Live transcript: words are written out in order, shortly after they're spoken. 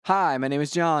Hi, my name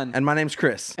is John. And my name's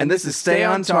Chris. And this is Stay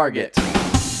on Target.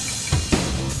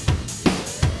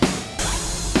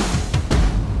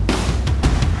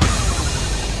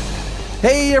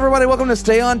 Hey, everybody, welcome to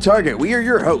Stay on Target. We are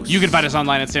your hosts. You can find us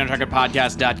online at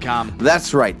StayOnTargetPodcast.com.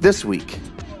 That's right. This week,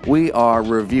 we are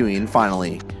reviewing,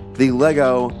 finally, the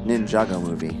Lego Ninjago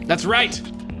movie. That's right.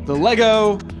 The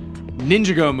Lego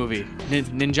Ninjago movie.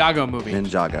 Ninjago movie.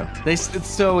 Ninjago.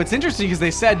 So it's interesting because they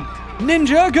said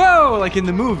Ninjago like in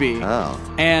the movie.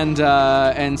 Oh.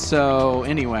 And so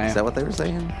anyway. Is that what they were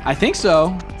saying? I think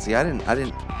so. See, I didn't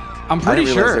I'm pretty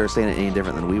realize sure they were saying it any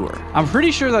different than we were. I'm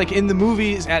pretty sure like in the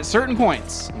movies at certain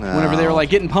points, whenever they were like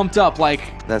getting pumped up,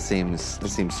 like that seems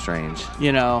strange.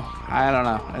 You know, I don't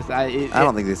know. I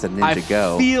don't think they said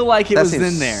Ninjago. I feel like it was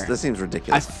in there. That seems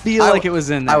ridiculous. I feel like it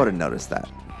was in there. I would have noticed that.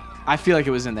 I feel like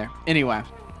it was in there. Anyway,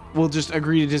 we'll just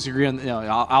agree to disagree on.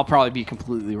 I'll probably be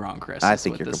completely wrong, Chris. I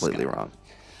think you're completely wrong.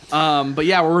 But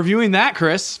yeah, we're reviewing that,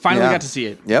 Chris. Finally got to see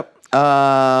it. Yep.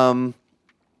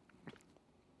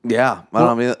 Yeah, I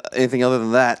don't know anything other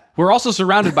than that. We're also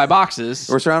surrounded by boxes.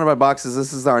 We're surrounded by boxes.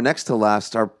 This is our next to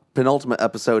last, our penultimate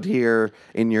episode here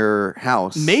in your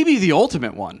house. Maybe the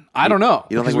ultimate one. I don't know.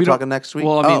 You don't think we're talking next week?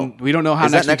 Well, I mean, we don't know how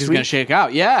next week is going to shake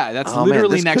out. Yeah, that's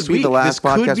literally next week. This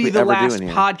could be the last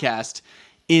podcast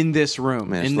in this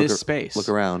room, in this space. Look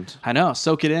around. I know.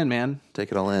 Soak it in, man.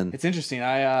 Take it all in. It's interesting.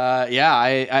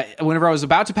 I whenever I was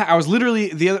about to pack, I was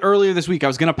literally earlier this week, I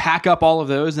was going to pack up all of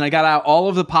those, and I got out all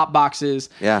of the pop boxes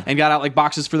and got out like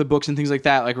boxes for the books and things like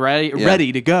that, like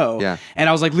ready to go. Yeah. And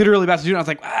I was like literally about to do it. I was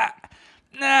like,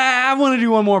 I want to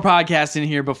do one more podcast in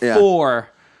here before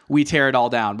we tear it all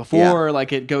down, before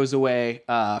like it goes away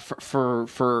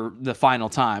for the final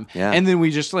time. Yeah. And then we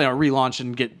just relaunch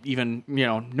and get even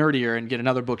nerdier and get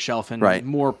another bookshelf and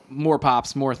more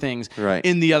pops, more things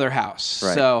in the other house.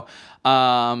 Right. So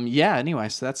anyway,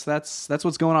 so that's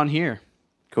what's going on here.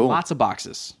 Cool. Lots of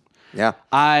boxes. Yeah.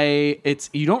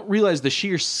 You don't realize the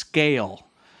sheer scale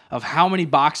of how many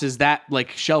boxes that like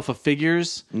shelf of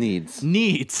figures needs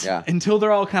until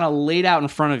they're all kind of laid out in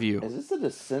front of you. Is this a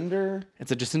Descender?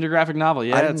 It's a Descender graphic novel.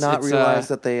 Yeah, I did not realize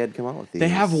that they had come out with these. They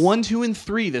have 1, 2, and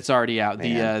 3 that's already out.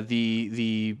 Man.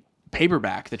 The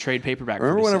paperback, the trade paperback.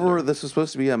 Remember whenever this was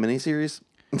supposed to be a miniseries?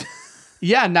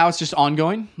 Yeah, now it's just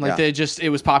ongoing. Like it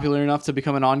was popular enough to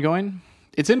become an ongoing.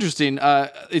 It's interesting.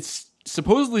 It's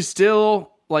supposedly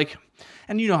still like.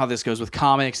 And you know how this goes with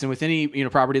comics and with any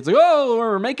property. It's like, oh,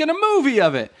 we're making a movie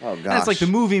of it. Oh, gosh. And it's like the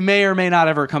movie may or may not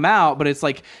ever come out, but it's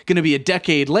like going to be a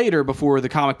decade later before the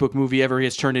comic book movie ever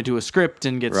gets turned into a script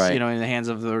and gets in the hands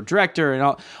of the director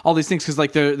and all these things. Because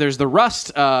like there's the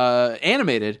Rust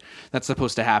animated that's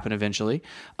supposed to happen eventually,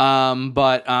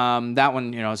 but that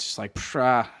one it's just like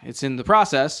it's in the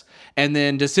process. And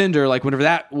then Descender, like whenever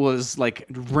that was like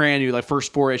brand new, like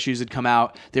first 4 issues had come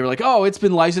out, they were like, oh, it's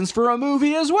been licensed for a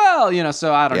movie as well,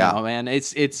 So I don't know, man.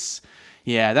 It's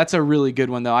that's a really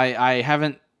good one though.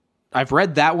 I've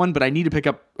read that one, but I need to pick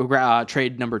up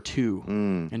trade number 2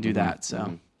 and do that.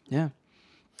 So yeah.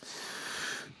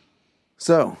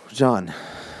 So John,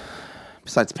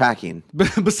 besides packing,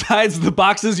 besides the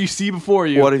boxes you see before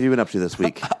you, what have you been up to this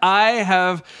week? I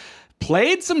have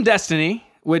played some Destiny,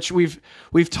 which we've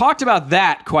talked about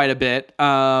that quite a bit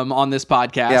on this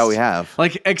podcast. Yeah, we have.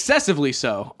 Like excessively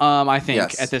so, I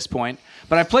think at this point.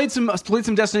 But I played some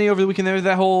Destiny over the weekend. There was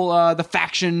that whole the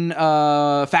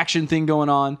faction thing going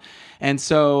on, and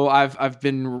so I've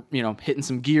been hitting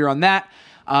some gear on that.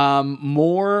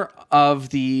 More of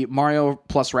the Mario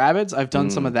plus Rabbids. I've done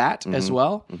some of that as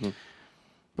well. Mm-hmm.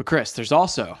 But Chris, there's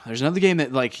another game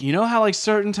that like how like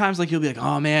certain times like you'll be like,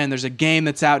 oh man, there's a game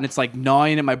that's out and it's like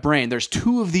gnawing at my brain. There's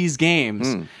 2 of these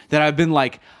games that I've been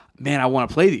like, man, I want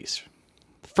to play these.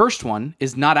 The first one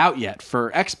is not out yet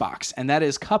for Xbox, and that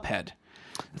is Cuphead.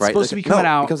 It's supposed to be coming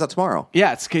out. It comes out tomorrow.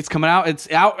 Yeah, it's coming out. It's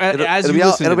out as you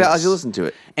listen to it. It'll be out as you listen to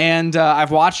it. And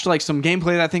I've watched like some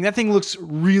gameplay of that thing. That thing looks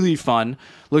really fun.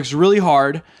 Looks really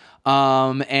hard.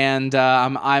 I'm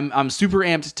super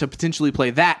amped to potentially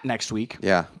play that next week.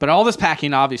 Yeah. But all this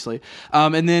packing, obviously.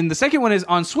 And then the second one is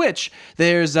on Switch.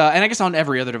 There's and I guess on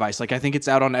every other device. Like I think it's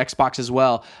out on Xbox as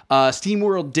well.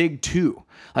 SteamWorld Dig 2.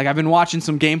 Like I've been watching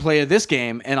some gameplay of this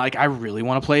game, and like I really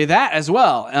want to play that as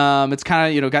well. It's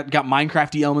kind of got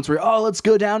Minecrafty elements where let's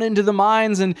go down into the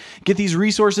mines and get these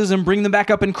resources and bring them back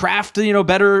up and craft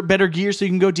better gear so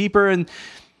you can go deeper and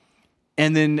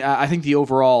then I think the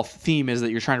overall theme is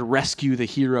that you're trying to rescue the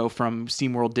hero from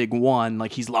SteamWorld Dig 1,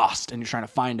 like he's lost and you're trying to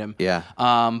find him. Yeah.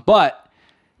 But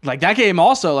like that game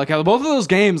also, like both of those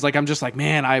games, like I'm just like,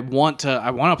 man, I want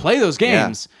to play those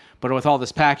games. Yeah. But with all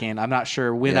this packing, I'm not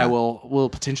sure when I will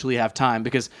potentially have time,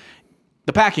 because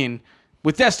the packing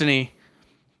with Destiny,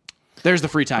 There's the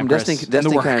free time, Chris.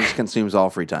 Destiny kind of just consumes all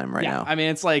free time right now. I mean,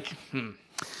 it's like...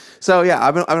 So, yeah,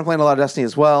 I've been playing a lot of Destiny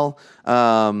as well.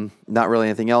 Not really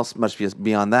anything else much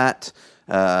beyond that,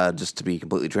 just to be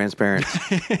completely transparent.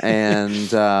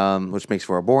 And which makes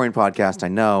for a boring podcast, I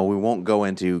know. We won't go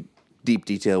into deep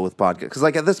detail with podcast. Because,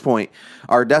 like, at this point,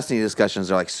 our Destiny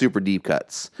discussions are, like, super deep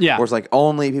cuts. Yeah. Where it's, like,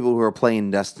 only people who are playing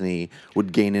Destiny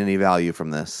would gain any value from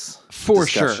this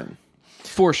discussion.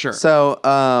 For sure. So,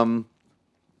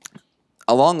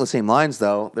 along the same lines,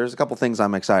 though, there's a couple things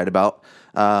I'm excited about.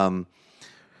 For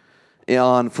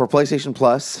PlayStation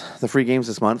Plus, the free games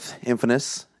this month,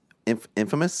 Infamous.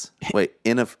 Wait,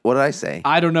 what did I say?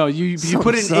 I don't know. You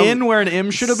put an in where an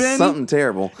M should have been? Something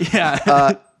terrible.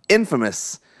 Yeah.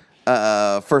 Infamous.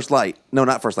 First Light. No,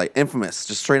 not First Light. Infamous.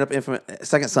 Just straight up Infamous.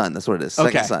 Second Son. That's what it is.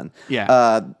 Second Son.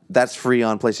 Yeah. That's free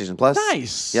on PlayStation Plus.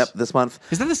 Nice. Yep, this month.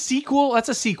 Is that the sequel? That's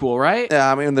a sequel, right? Yeah,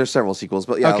 I mean, there's several sequels,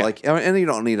 but yeah, and you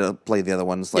don't need to play the other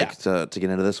ones to get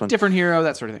into this one. Different hero,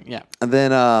 that sort of thing. Yeah. And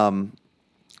then,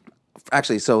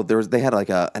 actually, so they had like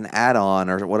an add-on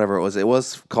or whatever it was. It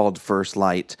was called First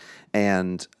Light,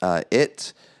 and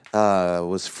it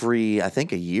was free, I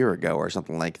think, a year ago or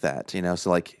something like that. You know, so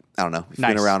like I don't know, if you've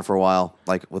been around for a while,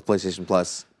 like with PlayStation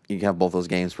Plus, you can have both those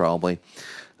games probably.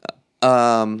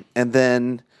 And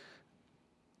then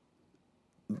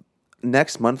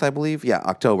next month, I believe,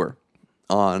 October,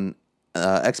 on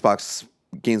Xbox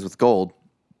Games with Gold,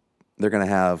 they're gonna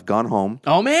have Gone Home.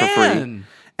 Oh man. For free.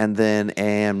 And then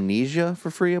Amnesia for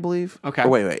free, I believe. Okay. Or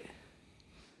wait.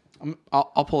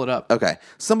 I'll pull it up. Okay.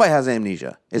 Somebody has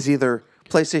Amnesia. It's either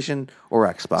PlayStation or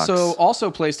Xbox. So also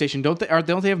PlayStation, don't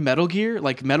they have Metal Gear?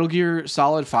 Like Metal Gear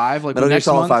Solid 5? Like Metal Gear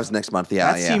Solid 5 month? is next month.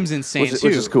 Yeah, that seems insane which too.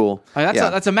 Which is cool. Like,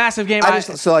 that's a massive game.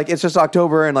 So like it's just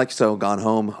October and like so Gone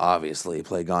Home. Obviously,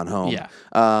 play Gone Home. Yeah.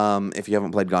 If you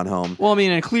haven't played Gone Home. Well, I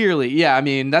mean, and clearly, yeah. I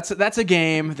mean, that's a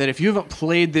game that if you haven't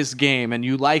played this game and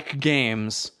you like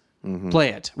games. Mm-hmm. Play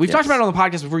it. We've talked about it on the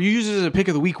podcast before. You used it as a pick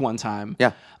of the week one time.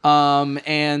 Yeah.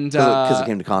 And because it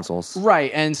came to consoles, right?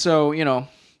 And so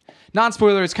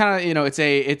non-spoiler. It's kind of it's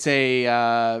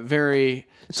a very.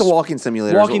 It's a walking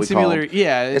simulator. Walking simulator.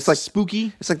 Yeah. It's like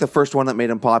spooky. It's like the first one that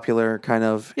made them popular, kind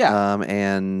of. Yeah.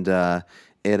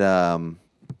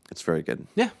 It's very good.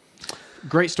 Yeah.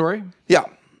 Great story. Yeah.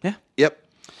 Yeah. Yep.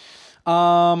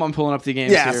 I'm pulling up the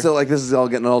games here. So like this is all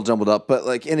getting all jumbled up, but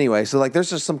like anyway, so like there's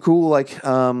just some cool like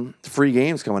free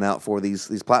games coming out for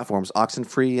these platforms.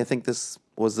 Oxenfree, I think this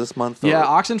was this month. Yeah,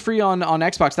 Oxenfree on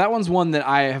Xbox. That one's one that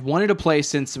I have wanted to play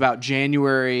since about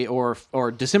January or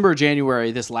December or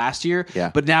January this last year. Yeah.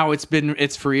 But now it's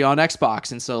free on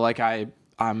Xbox, and so like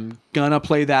I'm gonna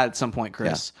play that at some point,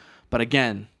 Chris. Yeah. But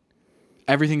again,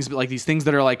 everything's like these things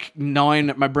that are like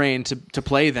gnawing at my brain to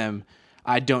play them.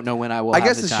 I don't know when I will. I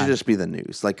guess this should just be the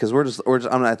news, like because we're just.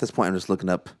 I'm at this point. I'm just looking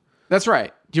up. That's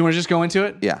right. Do you want to just go into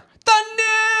it? Yeah. The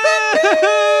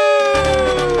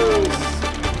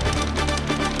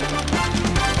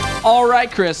news. All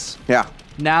right, Chris. Yeah.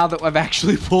 Now that I've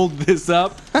actually pulled this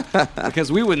up,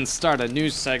 because we wouldn't start a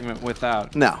news segment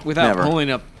without never. pulling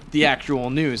up the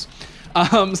actual news.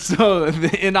 So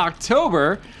in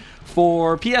October.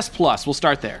 For PS Plus, we'll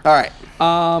start there. All right.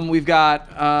 We've got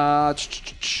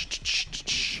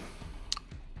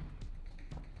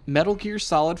Metal Gear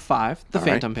Solid 5, The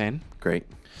Phantom Pain. Great.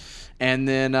 And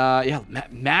then,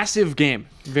 massive game.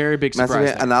 Very big surprise.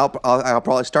 Massive game. And I'll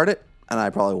probably start it, and I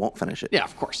probably won't finish it. Yeah,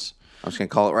 of course. I'm just going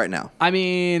to call it right now. I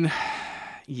mean,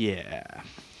 yeah.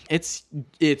 It's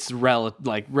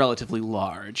relatively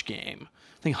large game.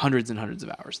 I think hundreds and hundreds of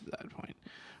hours at that point.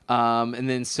 And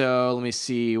then so let me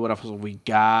see what else we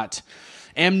got.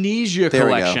 Amnesia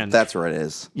Collection. That's where it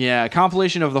is. Yeah,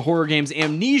 compilation of the horror games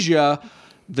Amnesia,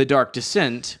 The Dark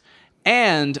Descent,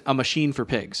 and A Machine for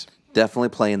Pigs. Definitely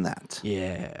playing that.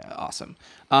 Yeah, awesome.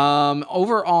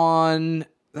 Over on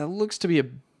that looks to be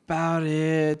about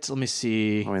it. Let me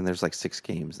see. I mean, there's like 6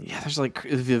 games. There's like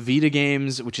the Vita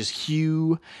games, which is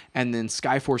Hue, and then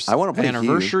Skyforce I want to play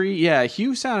Anniversary. Hue. Yeah,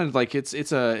 Hue sounded like it's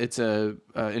a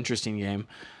interesting game.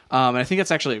 And I think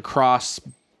it's actually a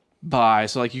cross-buy,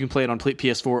 so like you can play it on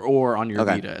PS4 or on your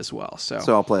Vita as well. So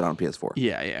I'll play it on PS4.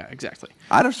 Yeah, exactly.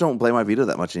 I just don't play my Vita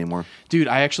that much anymore. Dude,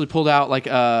 I actually pulled out like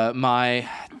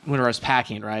whenever I was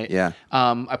packing, right? Yeah.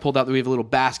 I pulled out that we have a little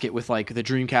basket with like the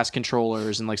Dreamcast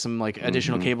controllers and like some like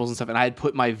additional cables and stuff, and I had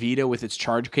put my Vita with its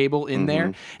charge cable in there,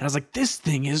 and I was like, this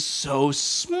thing is so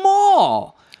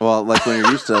small. Well, like when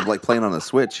you're used to like playing on the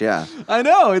Switch, yeah. I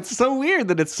know, it's so weird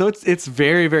that it's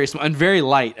very, very small and very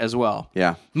light as well.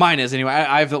 Yeah, mine is anyway.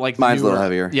 I have mine's a little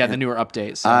heavier. Yeah, the newer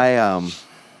updates. So.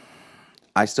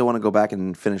 I still want to go back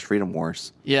and finish Freedom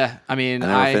Wars. Yeah, I mean,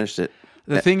 I never finished it.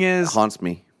 The thing is, it haunts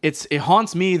me. it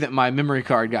haunts me that my memory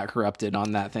card got corrupted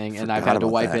on that thing, and I've had to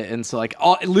wipe that. it. And so like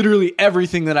literally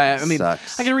everything that I mean,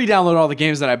 Sucks. I can re-download all the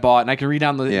games that I bought, and I can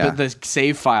re-download but the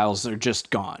save files are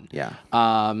just gone. Yeah.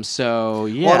 So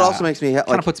yeah. Well, it also makes me kind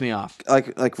of puts me off.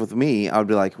 Like with me, I would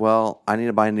be like, well, I need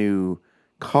to buy a new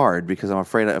card because I'm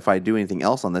afraid if I do anything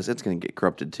else on this, it's going to get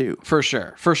corrupted too. For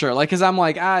sure. Like, because I'm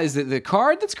like, is it the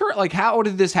card that's correct? Like, how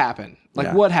did this happen?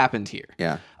 Like, what happened here?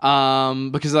 Yeah.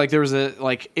 Because like there was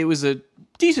it was a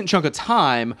decent chunk of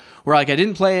time where like I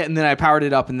didn't play it and then I powered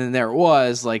it up and then there it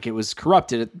was like it was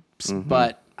corrupted,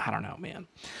 but I don't know, man.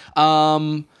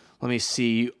 Let me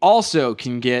see. You also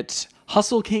can get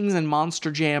Hustle Kings and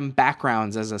Monster Jam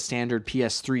backgrounds as a standard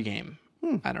PS3 game.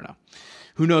 I don't know.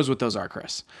 Who knows what those are,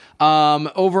 Chris?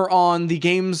 Over on the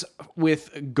games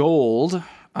with gold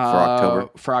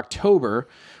for October,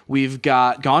 we've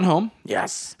got Gone Home.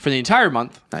 Yes. For the entire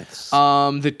month. Nice.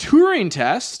 The Turing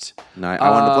Test. I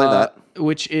wanted to play that.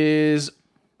 Which is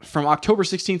from October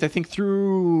 16th, I think,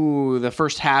 through the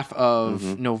first half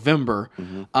of November.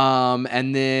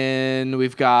 And then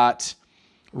we've got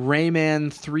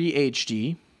Rayman 3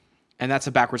 HD. And that's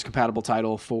a backwards compatible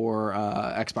title for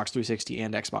Xbox 360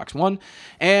 and Xbox One.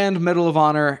 And Medal of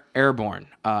Honor Airborne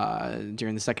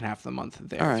during the second half of the month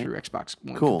there through Xbox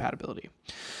One compatibility.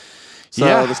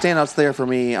 So the standouts there for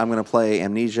me, I'm going to play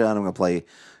Amnesia, and I'm going to play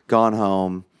Gone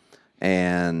Home,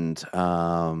 and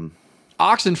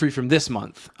Oxenfree from this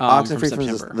month.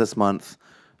 Oxenfree from this month.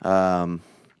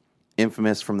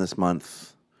 Infamous from this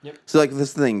month. Yep. So like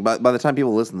this thing, by the time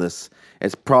people listen to this,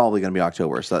 it's probably going to be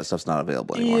October, so that stuff's not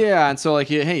available anymore. Yeah, and so like,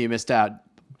 hey, you missed out.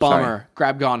 Bummer. Sorry.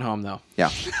 Grab Gone Home though. Yeah,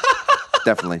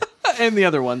 definitely. And the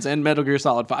other ones, and Metal Gear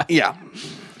Solid 5. Yeah.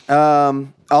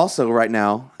 Also, right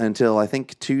now, until I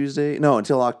think Tuesday,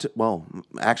 Tuesday,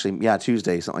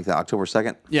 something like that, October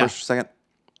 2nd, 1st or 2nd,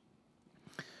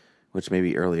 which may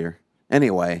be earlier.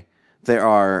 Anyway,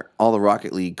 all the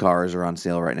Rocket League cars are on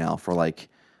sale right now for like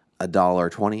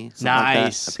 $1.20, something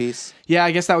like that a piece. Yeah, I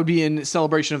guess that would be in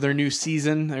celebration of their new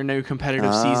season, their new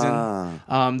competitive season.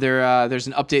 There's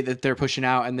an update that they're pushing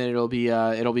out, and then it'll be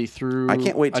through. I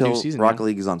can't wait till Rocket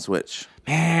League is on Switch.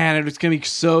 Man, it's gonna be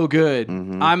so good.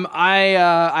 I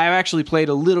actually played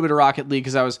a little bit of Rocket League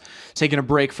because I was taking a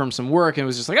break from some work and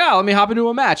was just like, let me hop into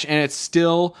a match, and it's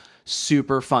still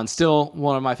super fun. Still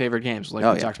one of my favorite games,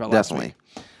 like we talked about last week.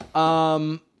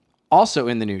 Also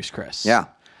in the news, Chris. Yeah.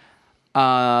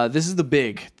 This is the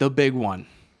big one.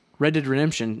 Red Dead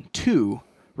Redemption 2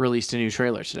 released a new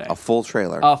trailer today. A full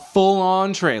trailer. A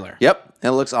full-on trailer. Yep.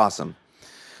 It looks awesome.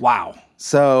 Wow.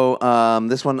 So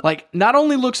this one, like, not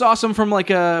only looks awesome from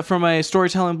a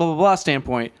storytelling blah blah blah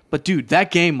standpoint, but dude,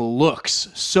 that game looks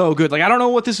so good. Like, I don't know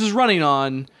what this is running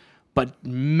on, but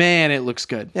man, it looks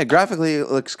good. Yeah, graphically it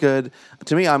looks good.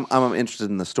 To me, I'm interested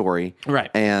in the story.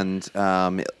 Right. And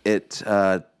it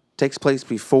takes place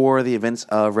before the events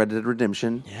of Red Dead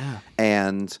Redemption. Yeah.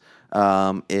 And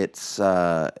it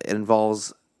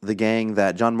involves the gang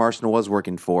that John Marston was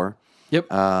working for. Yep.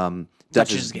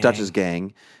 Dutch's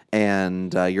gang.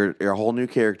 And you're a whole new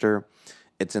character.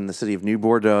 It's in the city of New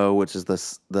Bordeaux, which is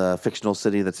the fictional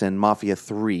city that's in Mafia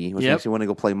 3, which makes me want to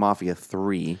go play Mafia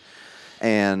 3.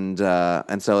 And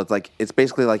so it's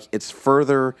basically like it's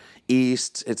further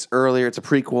east, it's earlier, it's a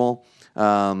prequel.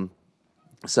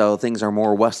 So things are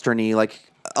more westerny. Like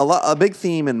a big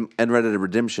theme in Red Dead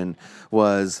Redemption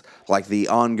was like the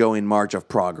ongoing march of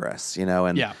progress, and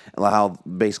how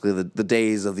basically the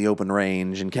days of the open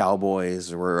range and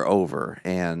cowboys were over,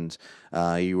 and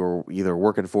you were either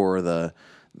working for the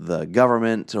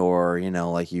government or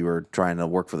like you were trying to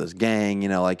work for this gang.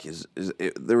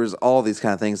 There was all these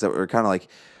kind of things that were kind of like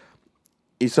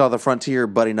you saw the frontier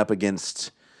butting up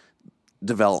against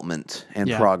development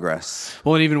and progress.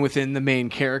 Well, and even within the main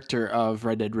character of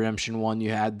Red Dead Redemption 1,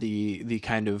 you had the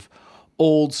kind of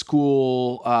old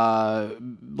school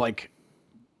like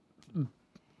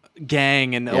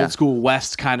gang and old school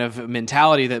West kind of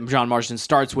mentality that John Marston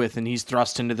starts with, and he's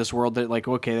thrust into this world that like,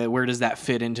 okay, where does that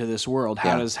fit into this world?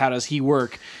 How does he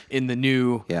work in the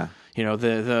new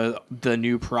the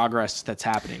new progress that's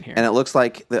happening here? And it looks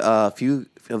like a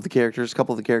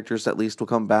couple of the characters at least will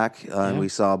come back. We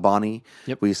saw Bonnie.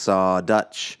 Yep. We saw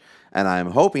Dutch. And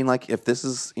I'm hoping, like, if this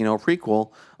is, a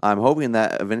prequel, I'm hoping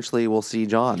that eventually we'll see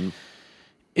John.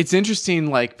 It's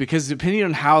interesting, like, because depending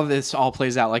on how this all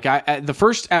plays out, like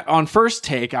on first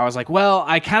take, I was like, well,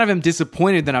 I kind of am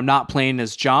disappointed that I'm not playing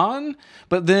as John,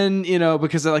 but then,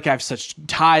 because like I have such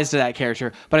ties to that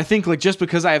character, but I think like just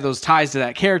because I have those ties to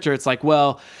that character, it's like,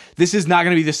 well, this is not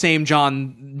going to be the same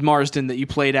John Marston that you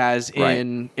played as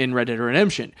in Red Dead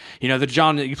Redemption. The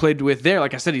John that you played with there,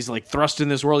 like I said, he's like thrust in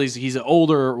this world. He's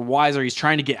older, wiser. He's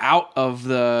trying to get out of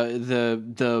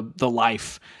the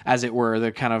life, as it were,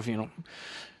 the kind of,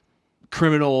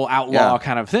 criminal outlaw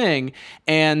kind of thing,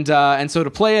 and so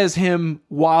to play as him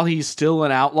while he's still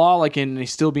an outlaw, like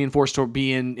he's still being forced to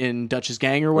be in Dutch's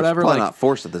gang or whatever. Probably like, not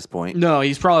forced at this point. No,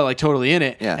 he's probably like totally in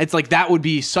it. Yeah. It's like that would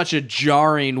be such a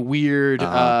jarring, weird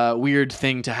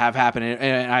thing to have happen.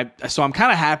 And I'm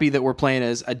kind of happy that we're playing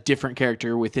as a different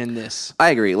character within this.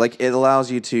 I agree. Like it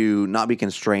allows you to not be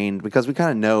constrained because we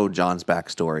kind of know John's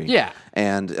backstory. Yeah,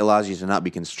 and it allows you to not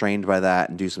be constrained by that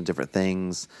and do some different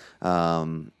things.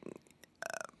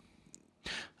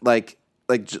 Like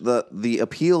the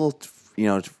appeal,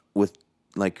 with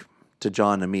like to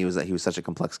John and me was that he was such a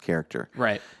complex character,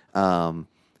 right?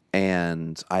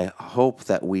 And I hope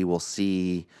that we will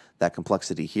see that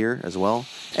complexity here as well.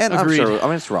 And Agreed. I'm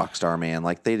sure, it's Rockstar, man.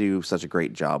 Like they do such a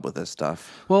great job with this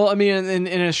stuff. Well, I mean, in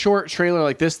a short trailer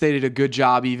like this, they did a good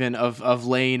job even of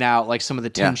laying out like some of the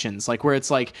tensions, like where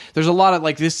it's like there's a lot of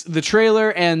like the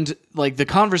trailer and like the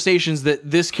conversations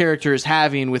that this character is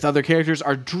having with other characters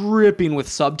are dripping with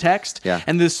subtext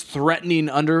and this threatening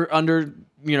under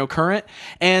current,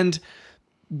 and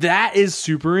that is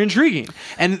super intriguing.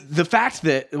 And the fact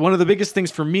that one of the biggest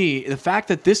things for me, the fact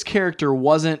that this character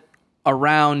wasn't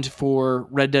around for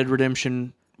Red Dead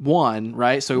Redemption 1,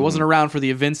 right? So he wasn't around for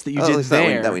the events that you did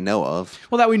there. That we know of.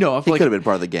 Well, that we know of. He could have been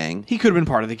part of the gang. He could have been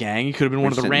part of the gang. He could have been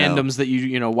one of the randoms that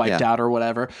you wiped out or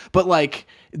whatever. But like,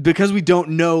 because we don't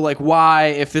know like why,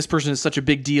 if this person is such a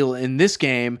big deal in this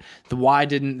game, why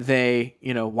didn't they,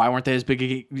 why weren't they as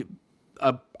big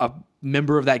a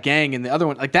member of that gang in the other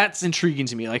one? Like that's intriguing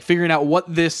to me. Like figuring out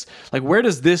what this, like where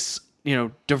does this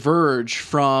diverge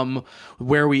from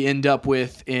where we end up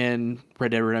with in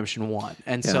Red Dead Redemption 1.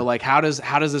 And so like how does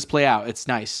this play out? It's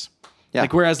nice. Yeah.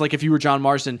 Like whereas like if you were John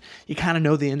Marston, you kind of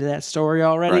know the end of that story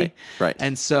already. Right.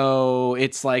 And so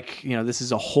it's like, this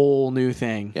is a whole new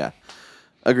thing. Yeah.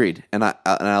 Agreed. And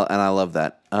I love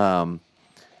that.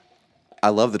 I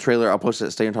love the trailer. I'll post it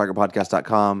at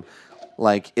stayontargetpodcast.com.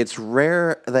 Like, it's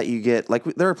rare that you get, like,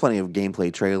 there are plenty of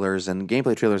gameplay trailers and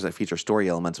gameplay trailers that feature story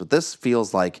elements, but this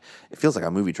feels like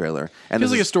a movie trailer. And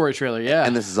feels like a story trailer, yeah.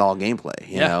 And this is all gameplay,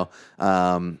 you know?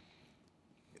 I'm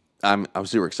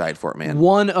super excited for it, man.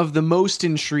 One of the most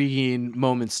intriguing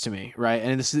moments to me, right?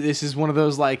 And this is one of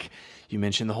those, like, you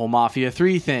mentioned the whole Mafia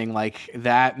 3 thing, like,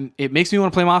 that, it makes me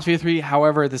want to play Mafia 3,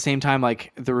 however, at the same time,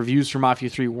 like, the reviews for Mafia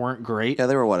 3 weren't great. Yeah,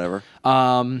 they were whatever.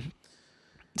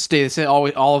 They said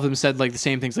all of them said like the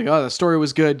same things, like, oh, the story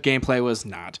was good, gameplay was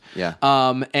not. Yeah.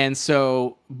 And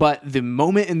so, but the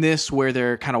moment in this where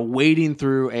they're kind of wading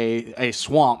through a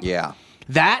swamp. Yeah.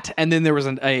 That, and then there was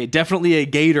definitely a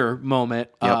gator moment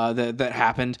that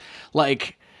happened.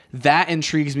 Like, that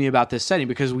intrigues me about this setting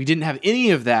because we didn't have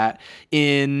any of that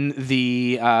in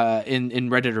the in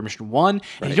Red Dead Redemption 1. Right.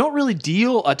 And you don't really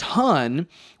deal a ton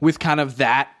with kind of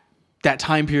that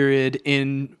time period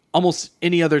in almost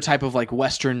any other type of like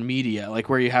Western media, like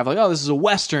where you have like, oh, this is a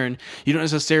Western. You don't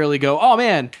necessarily go, oh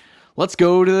man, let's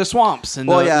go to the swamps and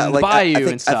the bayou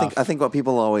and stuff. I think what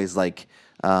people always like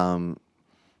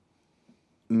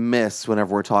miss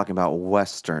whenever we're talking about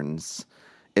Westerns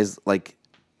is like,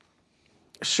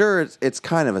 sure, it's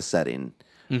kind of a setting,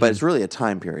 but it's really a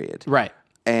time period. Right.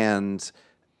 And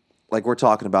like we're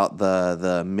talking about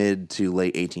the mid to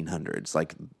late 1800s.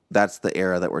 Like that's the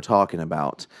era that we're talking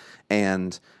about.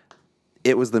 And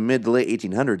it was the mid to late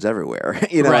 1800s everywhere.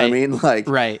 You know what I mean? Like,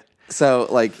 right. So,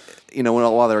 like,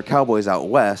 while there are cowboys out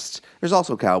west, there's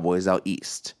also cowboys out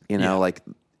east. Like,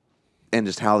 and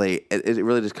just how it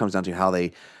really just comes down to how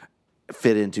they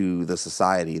fit into the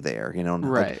society there.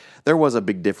 Right. Like, there was a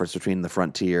big difference between the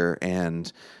frontier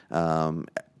and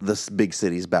the big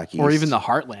cities back east, or even the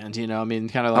heartland. I mean,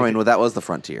 kind of. Like, well, that was the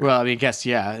frontier. Well, I mean, I guess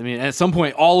yeah. I mean, at some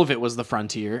point, all of it was the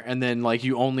frontier, and then like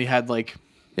you only had like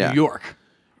New York.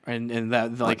 And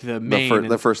that like the main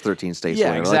the first 13 states.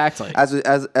 Yeah, exactly. Like,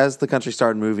 as the country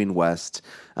started moving west,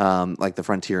 like the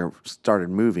frontier started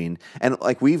moving, and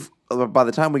like by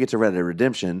the time we get to Red Dead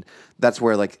Redemption, that's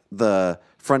where like the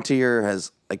frontier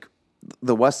has like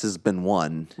the west has been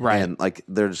won, right? And like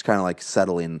they're just kind of like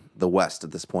settling the west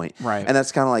at this point, right? And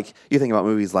that's kind of like you think about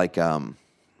movies like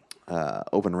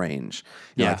Open Range,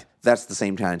 like, that's the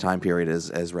same kind of time period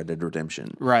as Red Dead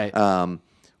Redemption, right?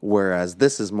 whereas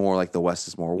this is more like the West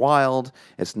is more wild.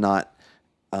 It's not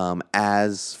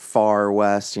as far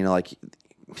west, like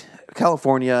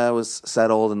California was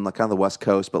settled and kind of the West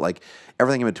Coast, but like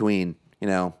everything in between,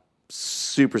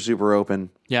 super, super open.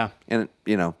 Yeah. And,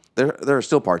 there are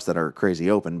still parts that are crazy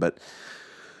open, but,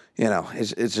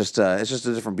 it's just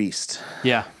a different beast.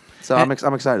 Yeah. So I'm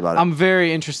excited about it. I'm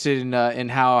very interested in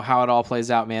how it all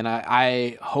plays out, man.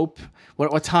 I hope.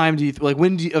 What time do you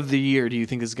when of the year do you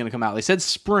think this is going to come out? They said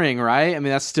spring, right? I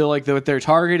mean, that's still like what they're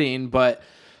targeting, but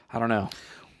I don't know.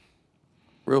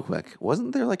 Real quick,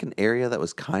 wasn't there like an area that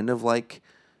was kind of like?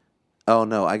 Oh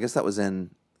no, I guess that was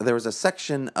there was a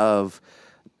section of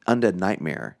Undead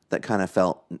Nightmare that kind of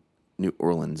felt New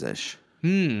Orleans-ish.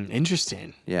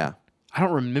 Interesting. Yeah, I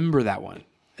don't remember that one.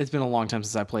 It's been a long time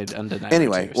since I played Undead Nightmare.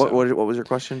 Anyway, 2, so. what was your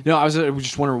question? No, I was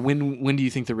just wondering when do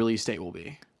you think the release date will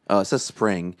be? Oh, it says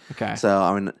spring. Okay. So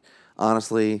I mean,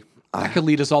 honestly, that could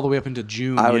lead us all the way up into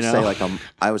June. I would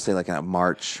say like a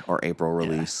March or April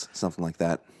release, something like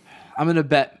that. I'm gonna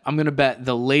bet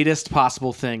the latest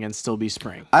possible thing and still be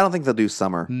spring. I don't think they'll do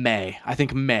summer. May. I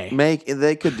think May.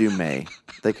 They could do May.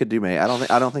 They could do May. I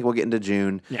don't think we'll get into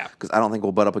June. Yeah. Because I don't think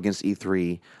we'll butt up against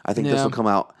E3. I think this will come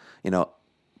out,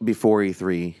 before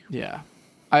E3. Yeah.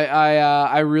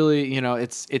 I really,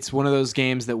 it's one of those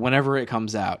games that whenever it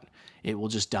comes out, it will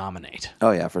just dominate. Oh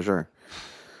yeah, for sure.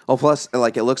 Oh, plus,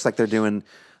 like it looks like they're doing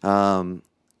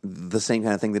the same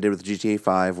kind of thing they did with GTA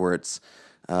 5, where it's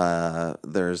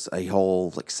there's a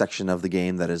whole like section of the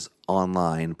game that is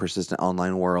online, persistent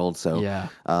online world. So yeah.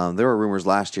 There were rumors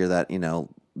last year that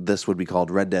this would be called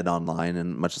Red Dead Online,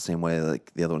 in much the same way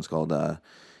like the other one's called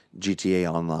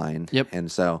GTA Online. Yep.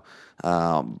 And so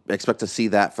expect to see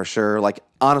that for sure. Like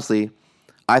honestly,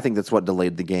 I think that's what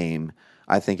delayed the game.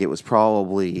 I think it was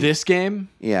probably this game.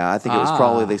 Yeah, I think it was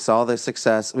probably they saw the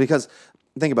success because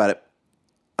think about it.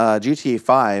 GTA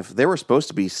 5, they were supposed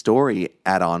to be story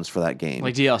add-ons for that game.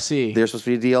 Like DLC. They're supposed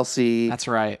to be DLC. That's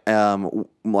right.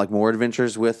 Like more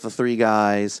adventures with the three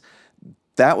guys.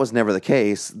 That was never the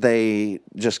case. They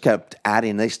just kept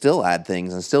adding. They still add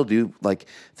things and still do like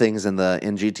things in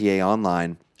GTA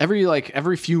Online.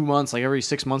 Every few months, like every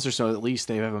 6 months or so, at least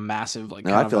they have a massive like.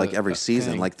 No, I feel like every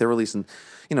season, like they're releasing.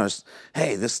 Just,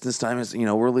 hey, this time is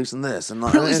we're releasing this and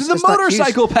releasing the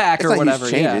motorcycle pack or whatever.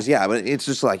 Changes, yeah, but it's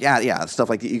just like stuff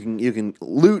like that you can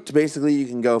loot. Basically, you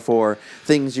can go for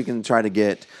things you can try to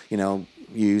get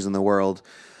use in the world.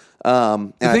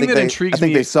 And I think intrigues me. I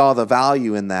think they saw the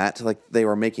value in that. Like they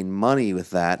were making money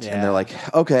with that, and they're like,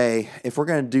 okay, if we're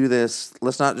gonna do this,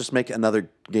 let's not just make another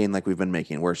game like we've been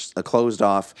making, where it's a closed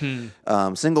off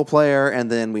single player, and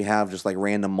then we have just like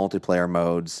random multiplayer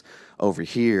modes over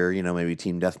here. Maybe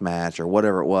team deathmatch or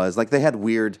whatever it was. Like they had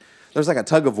weird. There's like a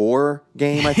tug of war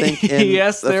game, I think. In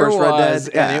yes, the there first was,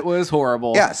 Red Dead. and it was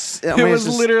horrible. Yes, it was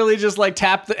literally just like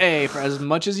tap the A for as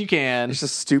much as you can. It's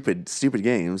just stupid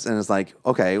games, and it's like,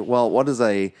 okay, well, what is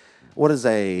a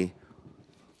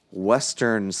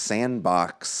Western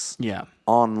sandbox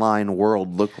online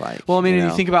world look like? Well, I mean, if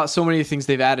you think about so many things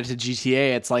they've added to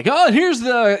GTA, it's like, oh, here's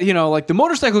the like the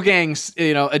motorcycle gangs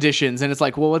additions, and it's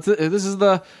like, well, this is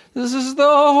the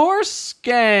horse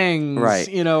gangs,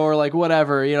 right? Or like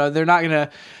whatever, they're not gonna.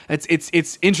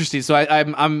 It's interesting. So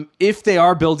I'm if they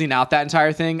are building out that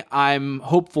entire thing, I'm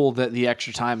hopeful that the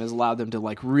extra time has allowed them to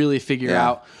like really figure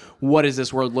out what does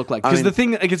this world look like? Because the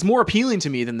thing, like, it's more appealing to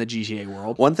me than the GTA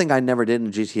world. One thing I never did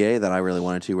in GTA that I really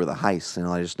wanted to were the heists.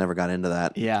 I just never got into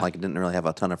that. Yeah, like didn't really have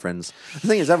a ton of friends. The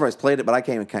thing is, everybody's played it, but I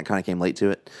kind of came late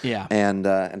to it. Yeah,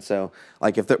 and so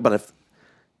like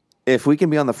if we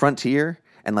can be on the frontier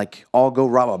and like all go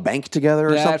rob a bank together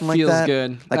or something like that. That feels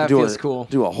good. Like that feels cool.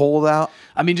 Do a holdout.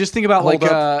 I mean, just think about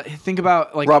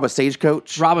rob a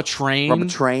stagecoach, rob a train.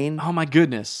 Oh my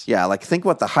goodness. Yeah, like think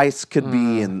what the heist could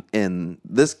be in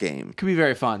this game. Could be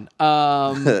very fun.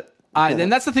 And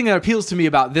that's the thing that appeals to me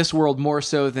about this world more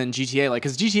so than GTA. Like,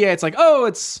 because GTA, it's like, oh,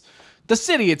 it's the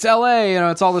city, it's LA,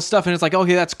 it's all this stuff, and it's like,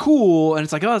 okay, that's cool, and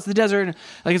it's like, oh, it's the desert,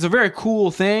 like it's a very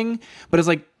cool thing, but it's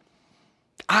like.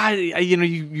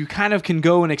 You kind of can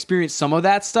go and experience some of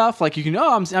that stuff. Like you can,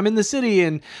 I'm in the city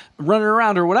and running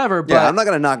around or whatever. But I'm not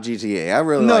gonna knock GTA. I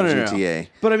really like GTA. No.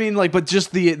 But I mean, but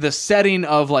just the setting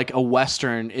of like a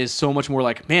Western is so much more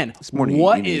like, man, what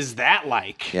unique. Is that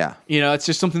like? Yeah, it's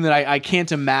just something that I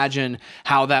can't imagine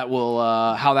how that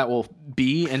will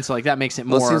be, and so like that makes it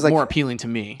more appealing to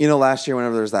me. Last year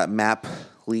whenever there was that map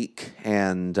leak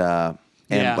and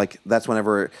like that's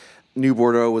whenever. New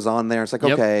Bordeaux was on there. It's like,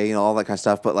 okay, all that kind of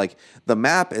stuff. But like the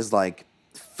map is like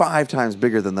 5 times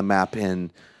bigger than the map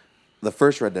in the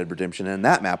first Red Dead Redemption. And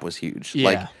that map was huge. Yeah.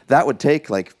 Like that would take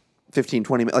like 15,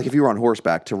 20 minutes. Like if you were on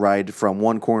horseback to ride from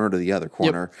one corner to the other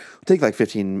corner, it would take like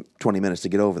 15, 20 minutes to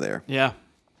get over there. Yeah.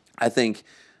 I think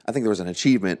there was an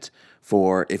achievement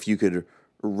for if you could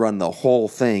run the whole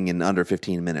thing in under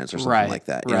 15 minutes or something like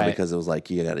that. You know, because it was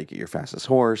like you got to get your fastest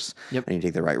horse and you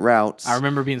take the right routes. I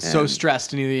remember being so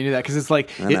stressed and you knew that because it's like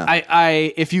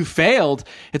if you failed,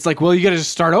 it's like, well, you got to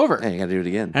just start over. Yeah, you got to do it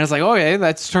again. And it's like, okay,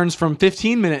 that turns from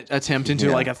 15-minute attempt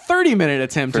into like a 30-minute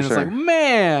attempt, and it's like,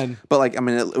 man. But like, I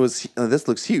mean, it was this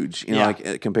looks huge, you know,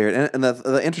 like compared. And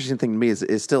the interesting thing to me is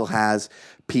it still has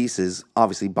pieces.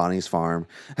 Obviously, Bonnie's Farm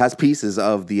has pieces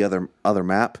of the other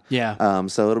map. Yeah.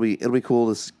 So it'll be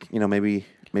cool to maybe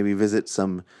visit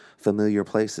some familiar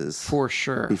places for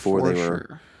sure before they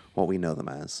were what we know them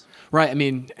as. Right. I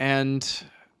mean, and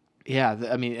yeah,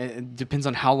 I mean, it depends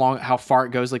on how far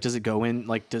it goes. Like, does it go in?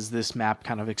 Like, does this map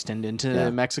kind of extend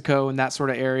into Mexico and that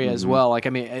sort of area as well? Like, I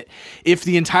mean, if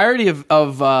the entirety of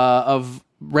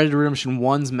Red Dead Redemption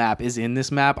 1's map is in this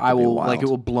map, it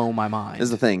will blow my mind. This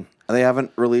is the thing. They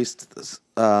haven't released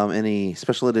any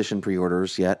special edition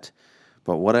pre-orders yet,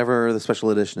 but whatever the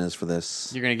special edition is for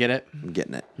this, you're gonna get it. I'm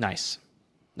getting it. Nice.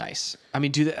 I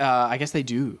mean, I guess they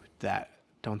do that,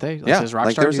 don't they? Like, does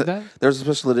Rockstar do that? There's a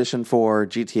special edition for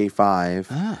GTA 5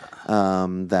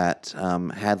 that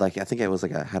had I think it was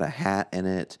had a hat in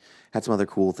it, had some other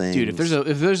cool things. Dude,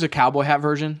 if there's a cowboy hat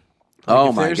version. Like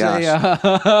oh my gosh!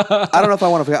 I don't know if I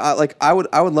want to. I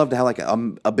would love to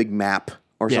have a big map.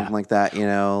 Or something like that, you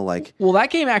know, like. Well,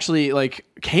 that game actually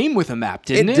came with a map,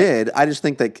 didn't it? It did. I just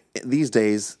think that these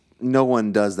days no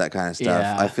one does that kind of stuff.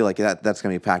 Yeah. I feel like that's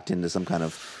going to be packed into some kind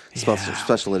of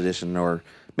special edition or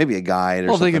maybe a guide. Or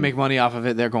well, if something. they can make money off of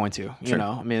it, they're going to. You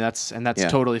know, I mean that's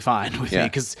totally fine with me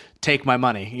because take my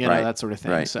money, you know, that sort of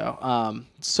thing. Right. So,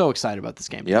 so excited about this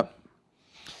game. Yep.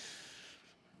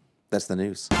 That's the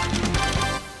news.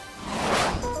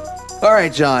 All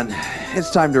right, John. It's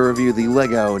time to review the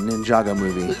Lego Ninjago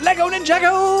movie. Lego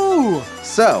Ninjago!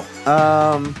 So,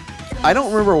 I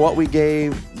don't remember what we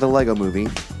gave the Lego movie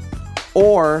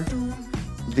or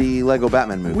the Lego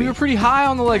Batman movie. We were pretty high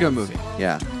on the Lego movie.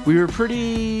 Yeah. We were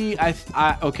pretty,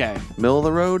 okay. Middle of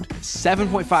the road?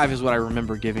 7.5 is what I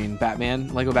remember giving Lego Batman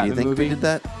movie. You think we did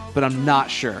that? But I'm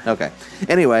not sure. Okay.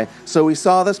 Anyway, so we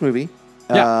saw this movie.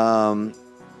 Yeah.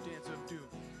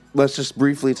 Let's just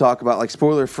briefly talk about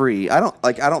spoiler free. I don't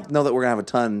know that we're gonna have a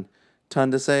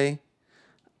ton to say.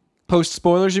 Post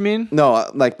spoilers, you mean?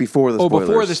 No, before the spoilers. Oh,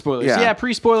 before the spoilers. Yeah,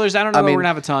 pre spoilers. I don't know that we're gonna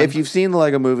have a ton. If you've seen the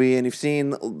Lego movie and you've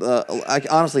seen,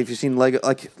 honestly, if you've seen Lego,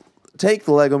 take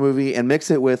the Lego movie and mix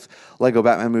it with Lego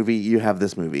Batman movie, you have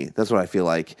this movie. That's what I feel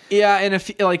like. Yeah,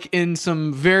 and in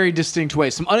some very distinct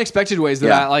ways, some unexpected ways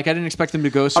that I didn't expect them to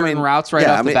go certain routes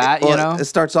off the bat. You know, it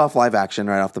starts off live action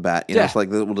right off the bat. You know, so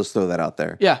we'll just throw that out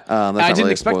there. Yeah, I didn't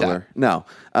expect that. No,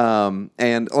 but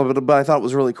I thought it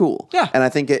was really cool. Yeah, and I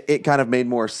think it kind of made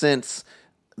more sense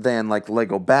than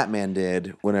Lego Batman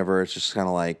did whenever it's just kind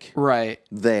of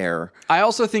there. I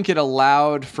also think it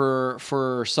allowed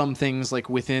for some things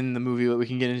within the movie that we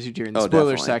can get into during the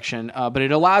spoiler section, but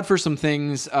it allowed for some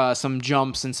things, some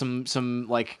jumps and some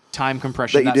time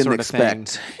compression that didn't sort of thing.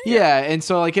 Yeah, and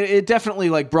so it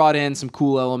definitely brought in some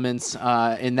cool elements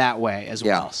in that way as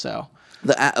well. So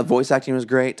the voice acting was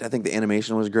great. I think the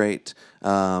animation was great.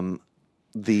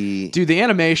 The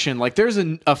animation, there's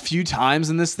a few times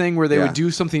in this thing where they would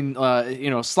do something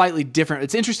slightly different.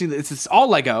 It's interesting that it's all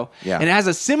Lego and it has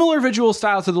a similar visual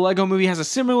style to the Lego movie, has a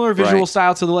similar visual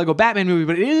style to the Lego Batman movie,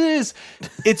 but it is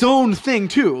its own thing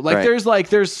too.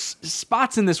 There's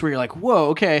spots in this where you're like,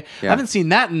 whoa, okay, I haven't seen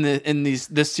that in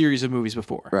this series of movies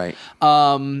before. Right.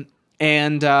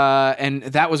 And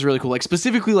that was really cool.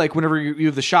 Specifically, whenever you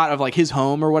have the shot of his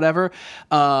home or whatever,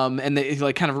 and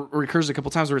it kind of recurs a couple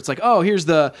times where it's oh, here's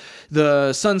the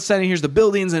sun setting, here's the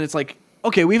buildings, and it's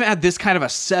okay, we've had this kind of a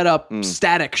setup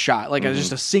static shot,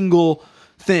 just a single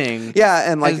thing.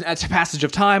 Yeah, and as a passage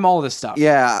of time, all of this stuff.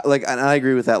 Yeah, and I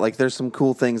agree with that. There's some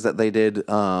cool things that they did.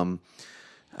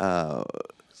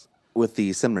 With the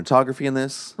cinematography in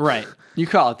this. Right. You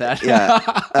call it that.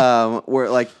 Yeah.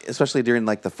 Where especially during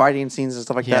the fighting scenes and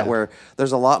stuff like that, where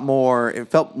there's a lot more, it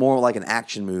felt more like an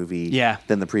action movie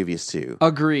than the previous two.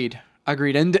 Agreed.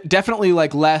 And definitely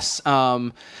less,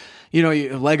 Lego,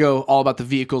 all about the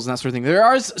vehicles and that sort of thing. There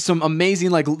are some amazing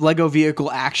Lego vehicle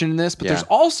action in this, but there's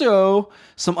also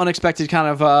some unexpected kind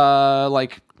of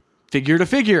figure to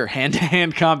figure, hand to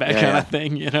hand combat kind of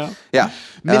thing, Yeah.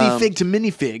 Minifig to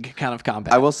minifig kind of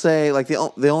combat. I will say,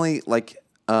 the only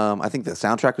I think the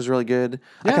soundtrack was really good.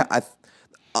 Yeah. I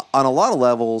on a lot of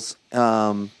levels,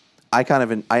 I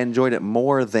enjoyed it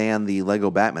more than the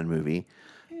Lego Batman movie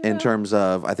in terms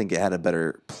of I think it had a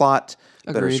better plot,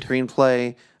 better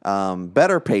screenplay.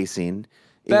 better pacing.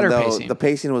 Better even though pacing. The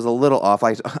pacing was a little off.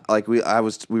 We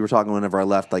were talking whenever I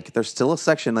left. Like there's still a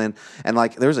section and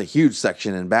like there's a huge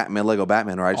section in Lego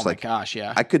Batman where I just gosh,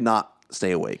 yeah. I could not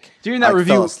stay awake During that I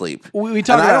review, fell asleep. We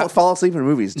talked about. I don't fall asleep in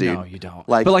movies, dude. No, you don't.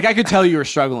 But I could tell you were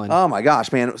struggling. Oh my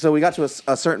gosh, man! So we got to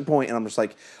a certain point, and I'm just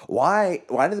like, why?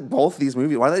 Why did both these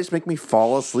movies? Why do they just make me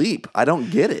fall asleep? I don't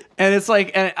get it. And it's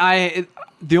like,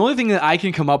 the only thing that I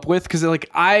can come up with, because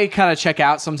I kind of check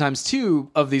out sometimes too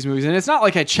of these movies, and it's not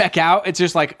like I check out. It's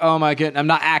just like, oh my goodness, I'm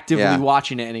not actively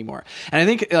watching it anymore. And I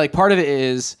think part of it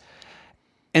is,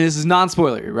 and this is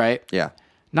non-spoilery, right? Yeah.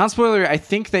 Non-spoiler, I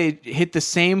think they hit the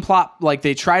same plot, like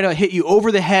they try to hit you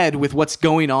over the head with what's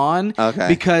going on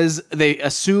because they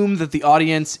assume that the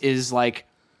audience is like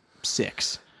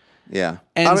 6. Yeah,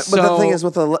 and but the thing is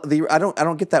with the I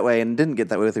don't get that way and didn't get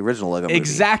that way with the original Lego movie.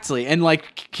 Exactly, and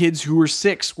kids who were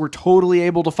 6 were totally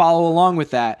able to follow along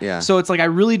with that. Yeah. So it's I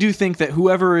really do think that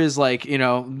whoever is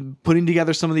putting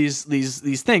together some of these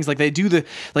things, they do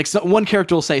one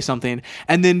character will say something,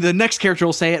 and then the next character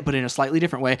will say it, but in a slightly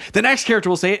different way. The next character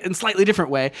will say it in a slightly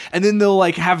different way, and then they'll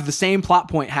have the same plot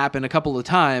point happen a couple of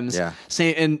times. Yeah.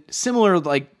 And similar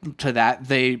to that,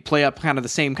 they play up kind of the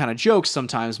same kind of jokes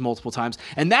sometimes, multiple times,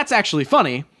 and that's actually funny.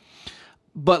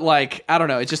 But I don't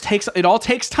know, it all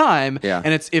takes time. Yeah.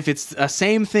 And if it's the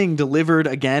same thing delivered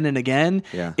again and again,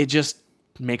 it just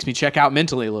makes me check out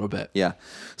mentally a little bit. Yeah.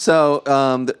 So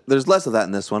there's less of that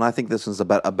in this one. I think this one's a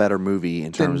better movie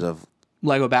in terms of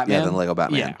Lego Batman. Yeah, than Lego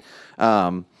Batman.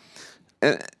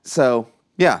 Yeah. So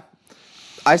yeah,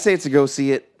 I say to go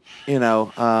see it.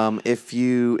 If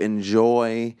you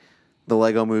enjoy the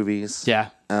Lego movies. Yeah.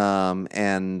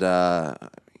 And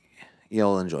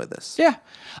you'll enjoy this. Yeah.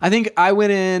 I think I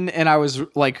went in and I was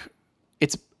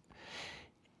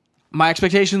my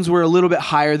expectations were a little bit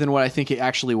higher than what I think it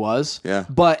actually was. Yeah.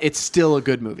 But it's still a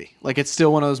good movie. It's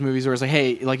still one of those movies where it's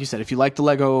hey, like you said, if you like the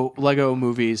Lego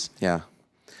movies, yeah,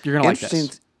 you're going to like this.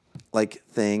 Interesting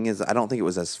thing is I don't think it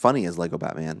was as funny as Lego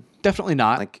Batman. Definitely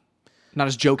not. Not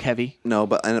as joke heavy. No,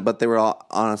 but they were all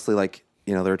honestly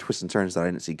there were twists and turns that I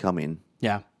didn't see coming.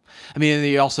 Yeah. I mean,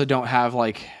 you also don't have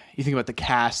you think about the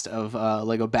cast of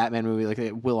Lego Batman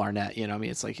movie, Will Arnett,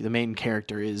 it's the main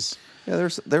character is there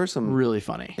were some really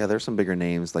funny. Yeah, there's some bigger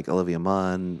names like Olivia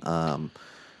Munn. I'd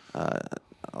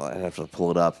have to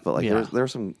pull it up, but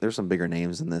there's some bigger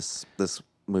names in this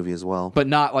movie as well. But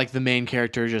not the main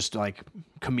character, just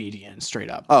comedian straight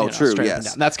up. Oh, true.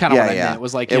 Yes, that's kind of what I meant. It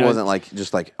was it wasn't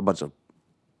just a bunch of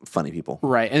funny people,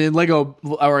 right? And in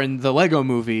the Lego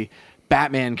movie,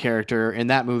 Batman character in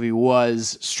that movie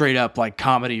was straight up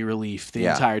comedy relief the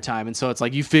entire time, and so it's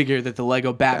you figure that the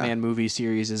Lego Batman movie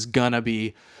series is gonna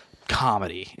be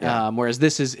comedy, whereas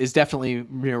this is definitely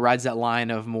rides that line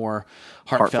of more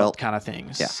heartfelt kind of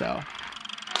things. Yeah. So,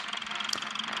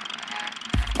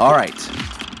 all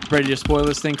right, ready to spoil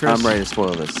this thing, Chris? I'm ready to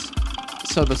spoil this.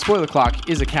 So the spoiler clock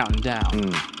is counting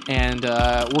down, and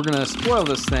we're gonna spoil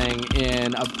this thing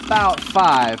in about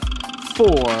 5,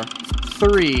 4,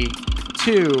 3,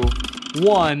 2,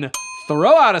 1.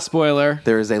 Throw out a spoiler.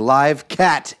 There is a live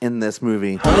cat in this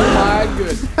movie. Oh my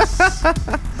goodness.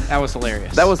 That was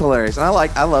hilarious. That was hilarious. And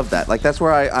I love that. That's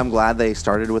where I'm glad they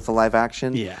started with the live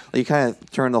action. Yeah. You kind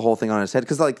of turn the whole thing on its head.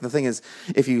 Because the thing is,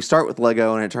 if you start with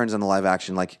Lego and it turns into live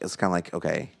action, it's kind of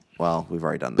okay, well, we've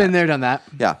already done that. Been there, done that.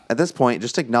 Yeah. At this point,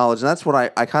 just acknowledge, and that's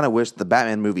what I kind of wish the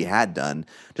Batman movie had done.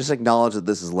 Just acknowledge that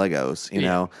this is Legos, you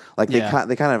know? They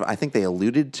kind of, I think they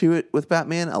alluded to it with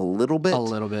Batman a little bit. A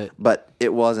little bit. But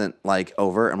it wasn't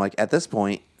overt. I'm at this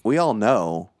point, we all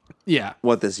know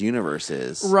what this universe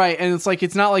is. Right. And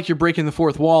it's not like you're breaking the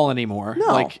fourth wall anymore.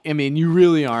 No. You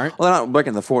really aren't. Well, they're not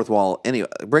breaking the fourth wall anyway.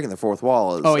 Breaking the fourth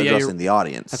wall is addressing the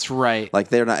audience. That's right.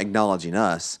 They're not acknowledging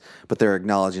us, but they're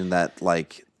acknowledging that,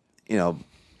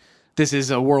 this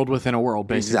is a world within a world,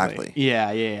 basically. Exactly.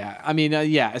 Yeah. I mean,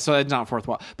 so it's not fourth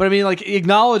wall. But I mean,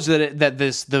 acknowledge that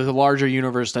the larger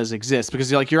universe does exist, because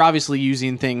you're obviously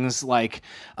using things like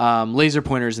laser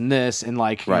pointers in this, and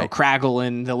Craggle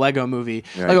in the Lego movie.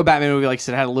 Right. Lego Batman movie, like I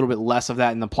said, had a little bit less of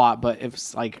that in the plot, but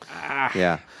it's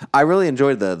Yeah. I really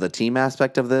enjoyed the team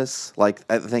aspect of this. I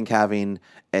think having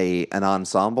an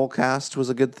ensemble cast was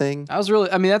a good thing. That was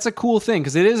really, I mean, that's a cool thing,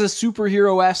 because it is a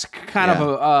superhero-esque kind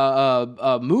of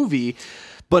a movie,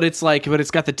 but it's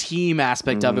got the team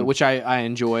aspect of it, which I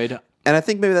enjoyed. And I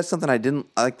think maybe that's something I didn't.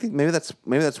 I think maybe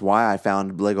that's why I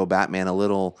found Lego Batman a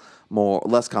little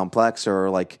less complex, or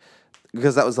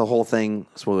because that was the whole thing.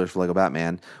 Spoilers for Lego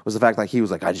Batman was the fact he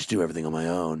was I just do everything on my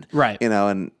own, right? And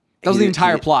that was the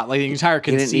entire plot, the entire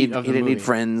conceit of the movie. He didn't need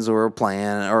friends or a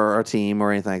plan or a team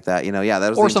or anything like that. That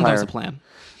was or the sometimes entire, a plan,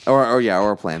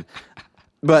 or a plan.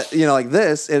 But like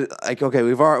this, like okay,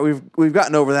 we've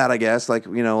gotten over that, I guess. Like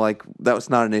like that was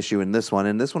not an issue in this one,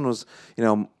 and this one was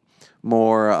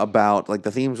more about like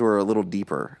the themes were a little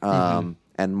deeper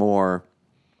and more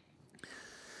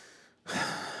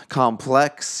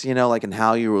complex, like in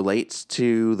how you relate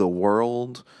to the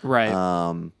world,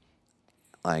 right?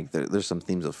 Like there's some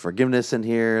themes of forgiveness in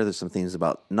here. There's some themes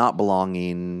about not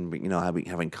belonging,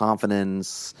 having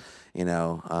confidence,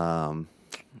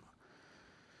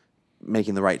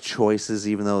 making the right choices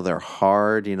even though they're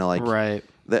hard. Like right.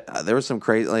 There was some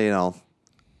crazy,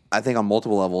 I think on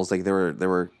multiple levels, like there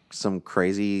were some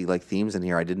crazy like themes in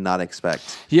here I did not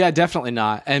expect. Yeah, definitely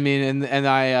not. I mean, and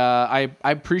I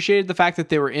appreciated the fact that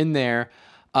they were in there,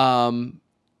 and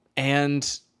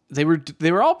they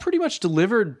were all pretty much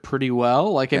delivered pretty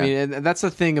well. Like, I mean, and that's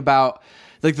the thing about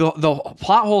like the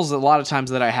plot holes a lot of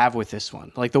times that I have with this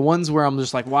one. Like the ones where I'm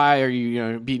just like, why are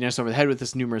you beating us over the head with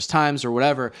this numerous times or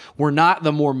whatever, were not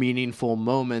the more meaningful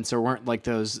moments, or weren't like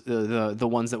those the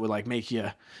ones that would like make you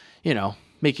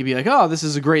be like, oh, this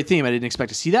is a great theme. I didn't expect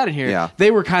to see that in here. Yeah.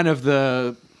 They were kind of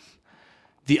the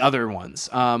other ones.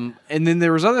 And then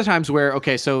there was other times where,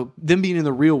 okay, so them being in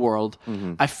the real world,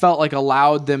 I felt like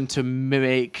allowed them to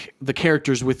make the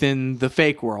characters within the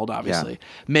fake world, obviously,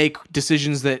 make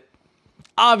decisions that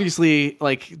obviously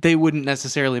like they wouldn't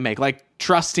necessarily make, like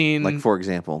trusting, like for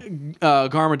example,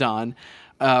 Garmadon,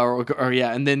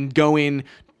 and then going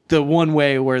the one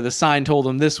way where the sign told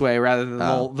them this way rather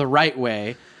than the right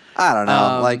way. I don't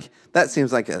know. Like that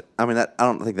seems like I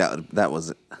don't think that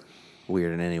was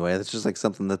weird in any way. That's just like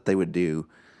something that they would do.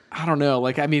 I don't know.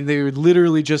 Like, I mean, they would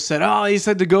literally just said, oh, he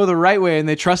said to go the right way and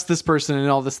they trust this person and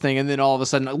all this thing. And then all of a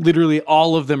sudden, literally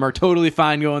all of them are totally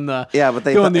fine going the but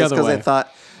they going the the other other way. They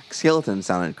thought skeleton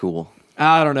sounded cool.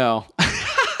 I don't know.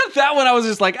 That one I was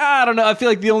just like, I don't know. I feel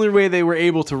like the only way they were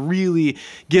able to really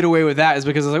get away with that is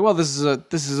because it's like, well, this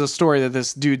is a story that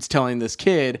this dude's telling this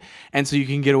kid, and so you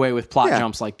can get away with plot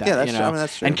jumps like that. Yeah, that's true. I mean,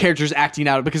 that's true. And characters acting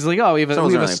out because like, oh, we have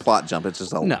a plot jump. It's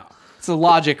just no. It's a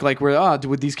logic like where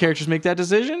would these characters make that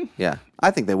decision? Yeah,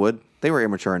 I think they would. They were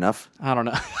immature enough. I don't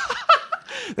know.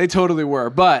 They totally were,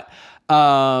 but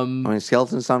I mean,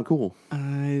 skeletons sound cool.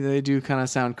 They do kind of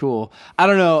sound cool. I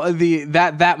don't know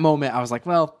that moment. I was like,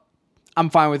 well, I'm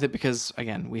fine with it because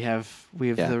again, we have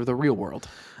the real world.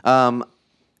 I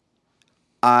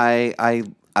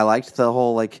liked the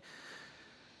whole like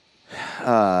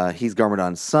he's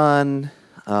Garmadon's son.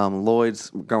 Lloyd's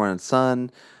Garmadon's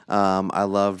son. I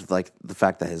loved like the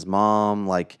fact that his mom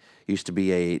like used to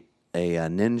be a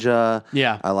ninja.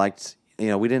 Yeah. I liked we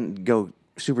didn't go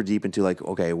super deep into like,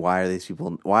 okay, why are these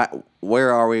people?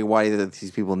 Where are we? Why are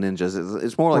these people ninjas?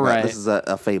 It's more like this is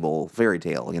a fable, fairy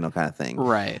tale, kind of thing.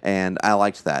 Right. And I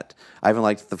liked that. I even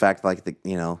liked the fact like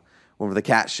when the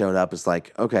cat showed up, it's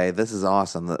like, okay, this is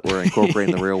awesome that we're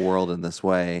incorporating the real world in this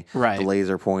way. Right. The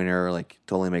laser pointer like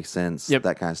totally makes sense. Yep.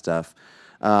 That kind of stuff.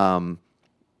 And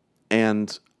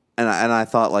I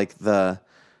thought like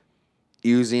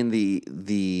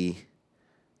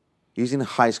using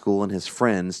high school and his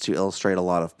friends to illustrate a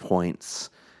lot of points,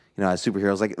 as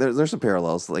superheroes. Like there's some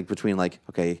parallels like between like,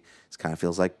 okay, this kind of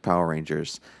feels like Power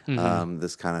Rangers.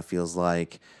 This kind of feels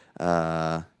like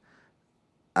I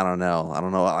don't know.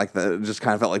 Like it just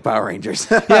kind of felt like Power Rangers.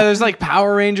 Yeah, there's like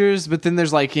Power Rangers, but then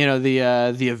there's like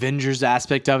the Avengers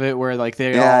aspect of it where like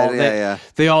they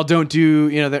all don't do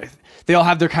they all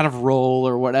have their kind of role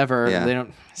or whatever. Yeah. They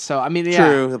don't. So I mean,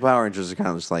 true. The Power Rangers are kind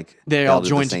of just like they all do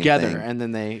join the same together, thing. and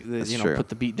then they put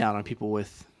the beat down on people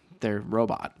with their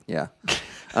robot. Yeah.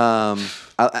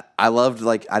 I loved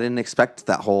like I didn't expect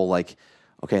that whole like,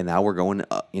 okay, now we're going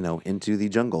into the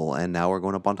jungle, and now we're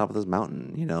going up on top of this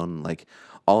mountain, and like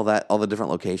all the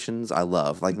different locations. I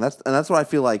love like that's what I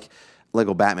feel like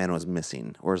Lego Batman was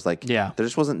missing, or it's like there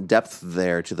just wasn't depth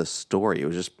there to the story. It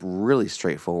was just really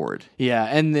straightforward. Yeah,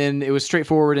 and then it was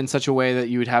straightforward in such a way that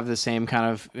you would have the same kind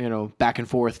of back and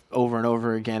forth over and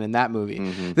over again in that movie.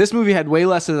 Mm-hmm. This movie had way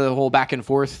less of the whole back and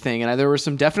forth thing, and there were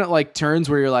some definite like turns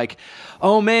where you're like,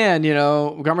 oh man,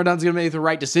 Garmadon's gonna make the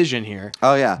right decision here.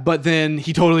 Oh yeah, but then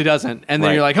he totally doesn't, and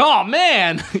then you're like, oh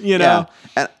man, Yeah.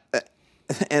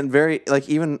 And very like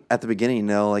even at the beginning,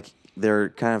 like they're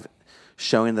kind of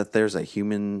showing that there's a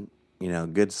human,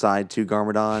 good side to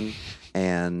Garmadon,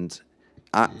 and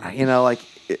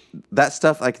that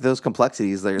stuff, like those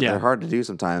complexities, they're hard to do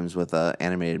sometimes with an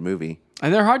animated movie,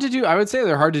 and they're hard to do. I would say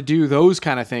they're hard to do those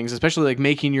kind of things, especially like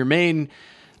making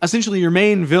essentially your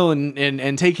main villain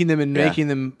and taking them and making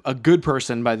them a good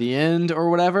person by the end or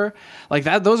whatever. Like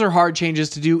that, those are hard changes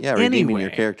to do. Yeah, redeeming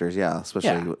your characters. Yeah,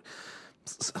 especially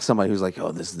somebody who's like,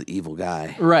 oh, this is the evil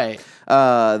guy, right?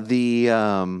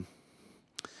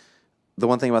 the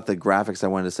one thing about the graphics I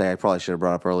wanted to say, I probably should have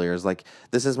brought up earlier, is like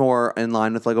this is more in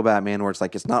line with Lego Batman, where it's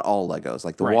like it's not all Legos.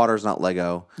 Like the water's not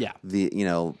Lego. Yeah.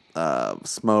 The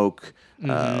smoke,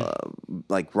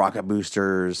 like rocket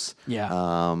boosters. Yeah.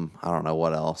 I don't know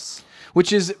what else.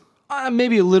 Which is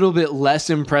maybe a little bit less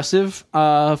impressive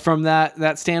from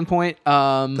that standpoint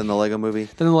Than the Lego Movie.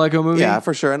 Yeah,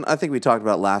 for sure. And I think we talked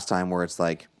about last time where it's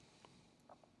like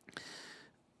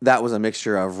that was a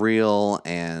mixture of real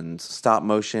and stop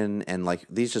motion, and like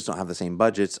these just don't have the same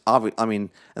budgets. And they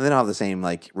don't have the same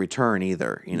like return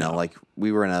either. You know, like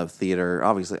we were in a theater.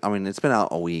 Obviously, I mean, it's been out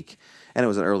a week, and it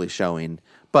was an early showing,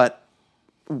 but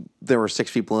there were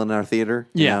 6 people in our theater.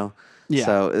 You know? Yeah.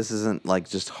 So this isn't like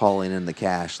just hauling in the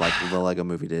cash like the Lego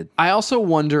Movie did. I also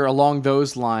wonder along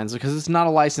those lines, because it's not a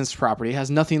licensed property, it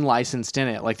has nothing licensed in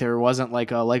it. Like there wasn't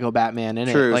like a Lego Batman in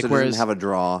it. Like, so it doesn't have a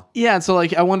draw. Yeah, so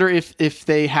like I wonder if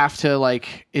they have to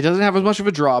like, it doesn't have as much of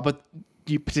a draw, but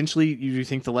you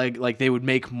think they would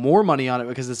make more money on it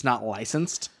because it's not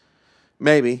licensed.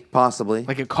 Maybe, possibly.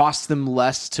 Like it costs them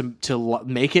less to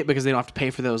make it because they don't have to pay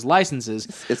for those licenses.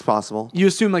 It's possible. You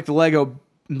assume like the Lego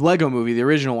Movie, the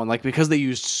original one, like because they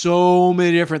used so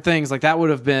many different things, like that would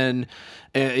have been,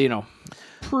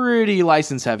 pretty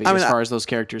license heavy as far as those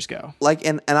characters go. Like,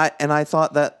 and I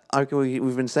thought that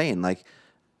we've been saying like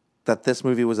that this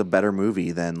movie was a better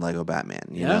movie than Lego Batman.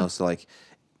 You know, so like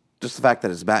just the fact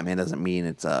that it's Batman doesn't mean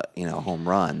it's a home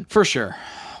run for sure.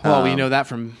 Well, we know that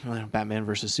from Batman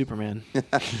versus Superman.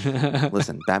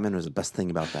 Listen, Batman was the best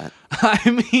thing about that.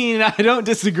 I mean, I don't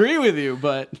disagree with you,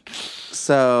 but...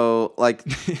 So, like,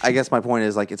 I guess my point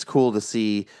is, like, it's cool to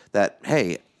see that,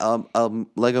 hey, a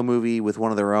Lego Movie with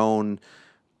one of their own,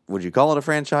 would you call it a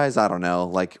franchise? I don't know.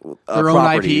 Like, their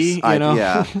own IP,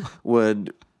 yeah,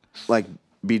 would, like,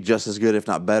 be just as good, if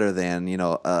not better than,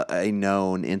 a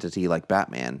known entity like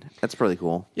Batman. That's pretty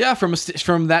cool. Yeah, from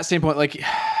that standpoint, like...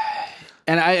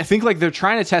 And I think like they're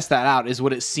trying to test that out is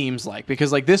what it seems like,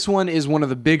 because like this one is one of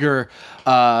the bigger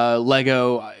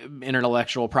Lego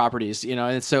intellectual properties,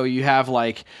 and so you have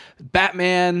like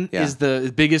Batman is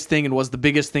the biggest thing and was the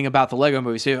biggest thing about the Lego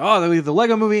Movie. So the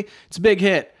Lego Movie, it's a big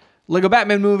hit. Lego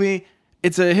Batman movie,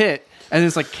 it's a hit. And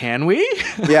it's like, can we?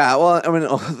 Yeah, well, I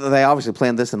mean, they obviously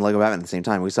planned this and Lego Batman at the same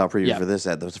time. We saw a preview for this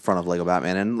at the front of Lego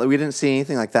Batman, and we didn't see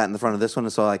anything like that in the front of this one.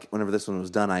 And so like whenever this one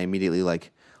was done, I immediately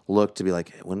like look to be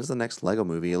like, when is the next Lego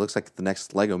Movie? It looks like the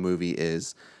next Lego Movie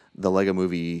is the Lego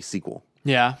Movie sequel.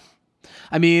 Yeah.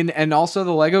 I mean, and also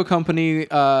the Lego company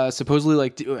supposedly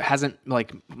like hasn't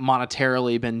like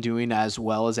monetarily been doing as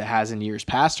well as it has in years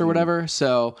past or whatever.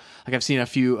 So like I've seen a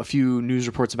few news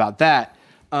reports about that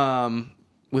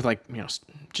with like,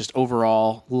 just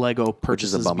overall Lego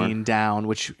purchases being down,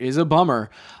 which is a bummer.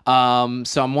 So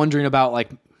I'm wondering about like,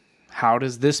 how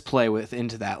does this play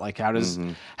into that? Like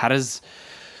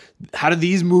how do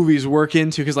these movies work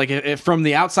into, because like if from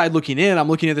the outside looking in, I'm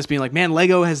looking at this being like, man,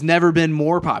 Lego has never been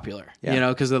more popular,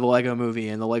 because of the Lego Movie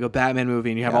and the Lego Batman movie,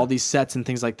 and you have all these sets and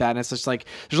things like that, and it's just like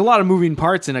there's a lot of moving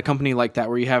parts in a company like that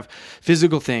where you have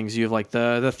physical things, you have like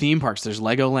the theme parks, there's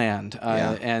Legoland,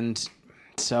 and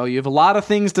so you have a lot of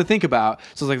things to think about.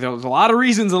 So it's like there's a lot of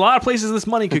reasons, a lot of places this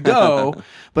money could go,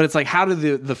 but it's like, how do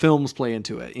the films play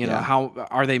into it? How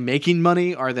are they making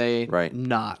money? Are they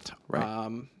not?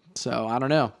 Right. So I don't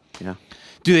know. Yeah.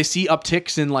 Do they see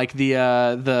upticks in like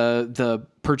the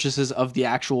purchases of the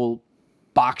actual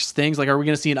box things? Like, are we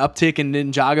going to see an uptick in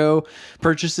Ninjago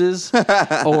purchases,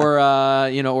 or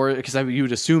because you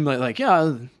would assume that like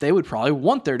they would probably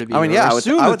want there to be. I mean, I would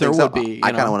think there would be.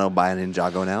 I kind of want to buy a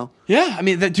Ninjago now. Yeah, I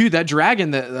mean that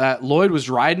dragon that Lloyd was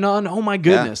riding on. Oh my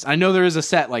goodness! Yeah. I know there is a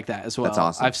set like that as well. That's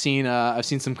awesome. I've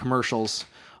seen some commercials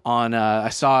on. I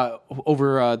saw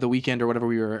over the weekend or whatever,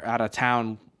 we were out of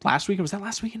town last weekend. Was that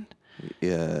last weekend?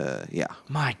 Yeah.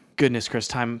 My goodness, Chris,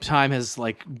 time has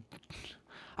like,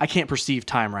 I can't perceive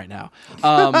time right now.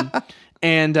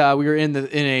 And we were in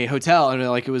a hotel, and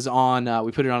like it was on.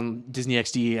 We put it on Disney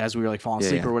XD as we were like falling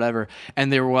asleep or whatever.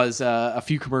 And there was a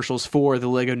few commercials for the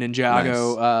Lego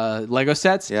Ninjago Lego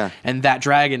sets. Yeah, and that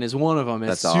dragon is one of them.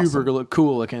 It's super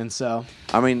cool looking. So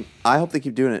I mean, I hope they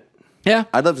keep doing it. Yeah,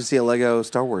 I'd love to see a Lego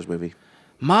Star Wars movie.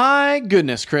 My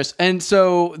goodness, Chris. And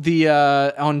so the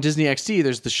on Disney XD,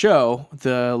 there's the show,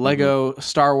 the Lego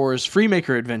Star Wars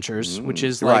Freemaker Adventures, which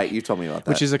is like... Right, you told me about that.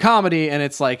 Which is a comedy, and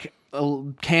it's like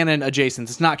canon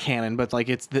adjacent. It's not canon, but like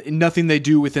it's nothing they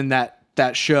do within that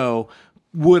show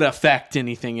would affect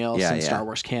anything else in Star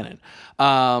Wars canon.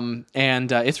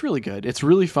 And it's really good. It's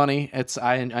really funny.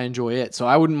 I enjoy it. So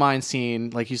I wouldn't mind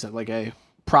seeing, like you said, like a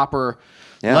proper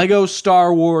Lego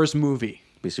Star Wars movie.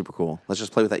 Be super cool. Let's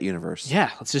just play with that universe.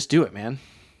 Yeah, let's just do it, man.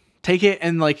 Take it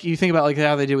and like you think about like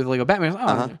how they did with Lego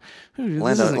Batman.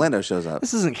 Lando shows up.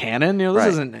 This isn't canon. You know,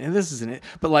 this isn't it.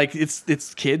 But like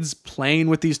it's kids playing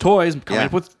with these toys, coming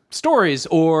up with stories,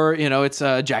 or you know, it's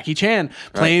Jackie Chan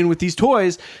playing with these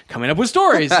toys, coming up with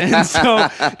stories. And so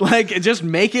like just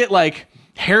make it like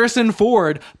Harrison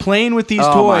Ford playing with these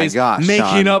toys, making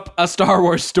Sean, up a Star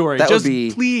Wars story. That just would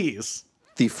be please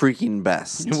the freaking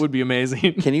best. It would be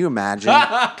amazing. Can you imagine?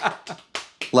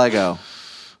 Lego.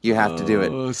 You have to do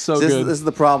it. So good. This is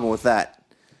the problem with that.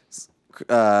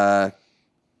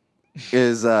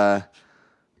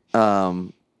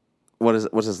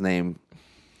 What's his name?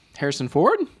 Harrison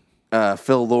Ford?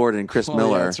 Phil Lord and Chris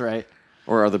Miller. Yeah, that's right.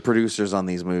 Or are the producers on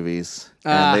these movies.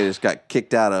 And they just got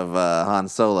kicked out of Han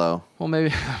Solo. Well,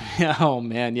 maybe. Yeah, oh,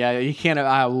 man. Yeah, you can't.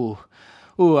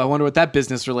 Ooh, I wonder what that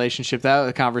business relationship,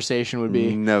 that conversation would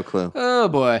be. No clue. Oh,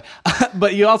 boy.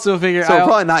 But you also figure... So we're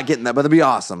probably not getting that, but it'd be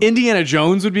awesome. Indiana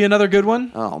Jones would be another good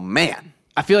one. Oh, man.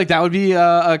 I feel like that would be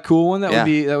a cool one. That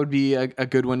would be a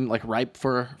good one, like ripe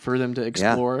for them to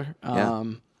explore.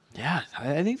 Yeah,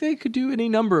 I think they could do any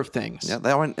number of things. Yeah,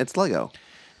 that one, it's Lego.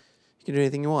 You can do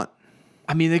anything you want.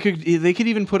 I mean, they could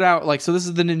even put out like, so this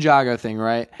is the Ninjago thing,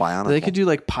 right? Bionicle. They could do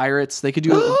like pirates. They could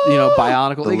do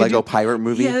Bionicle. The Lego pirate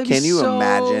movie. Yeah, can you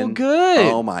imagine? Good.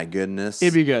 Oh my goodness.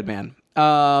 It'd be good, man.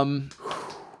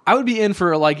 I would be in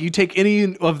for like you take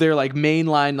any of their like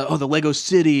mainline. The Lego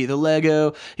City, the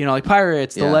Lego, like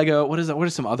pirates, the Lego. What is that? What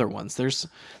are some other ones?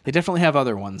 They definitely have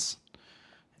other ones.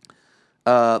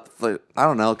 I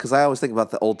don't know, because I always think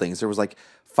about the old things. There was like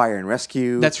fire and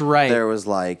rescue. That's right. There was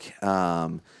like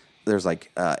there's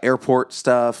like airport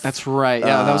stuff. That's right.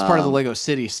 Yeah, that was part of the Lego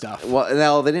City stuff. Well,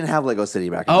 no, they didn't have Lego City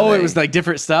back in the day. It was like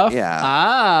different stuff? Yeah.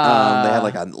 They had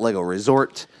like a Lego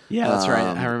resort. Yeah, that's right.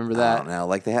 I remember that. I don't know.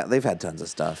 Like they've had tons of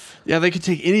stuff. Yeah, they could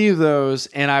take any of those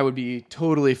and I would be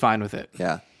totally fine with it.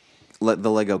 Yeah.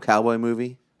 The Lego Cowboy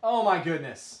movie. Oh my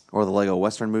goodness. Or the Lego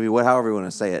Western movie, however you want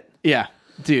to say it. Yeah.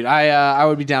 Dude, I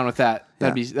would be down with that.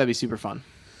 That'd be super fun.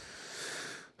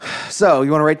 So,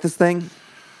 you want to rate this thing?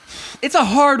 It's a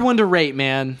hard one to rate,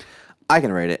 man. I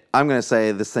can rate it. I'm going to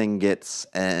say this thing gets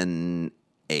an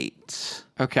 8.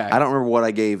 Okay. I don't remember what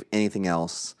I gave anything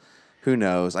else. Who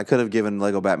knows? I could have given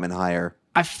Lego Batman higher.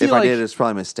 If I did, it's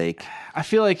probably a mistake. I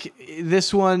feel like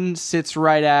this one sits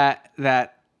right at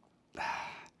that.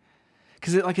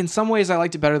 Because like in some ways I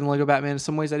liked it better than Lego Batman. In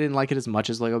some ways I didn't like it as much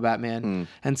as Lego Batman.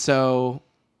 And so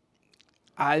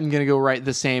I'm going to go right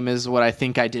the same as what I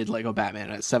think I did Lego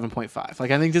Batman at 7.5. Like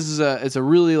I think this is it's a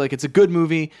really like it's a good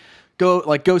movie.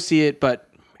 Go see it, but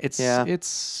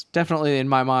it's definitely in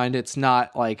my mind it's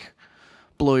not like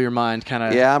blow your mind kind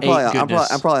of. Yeah, I'm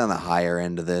probably on the higher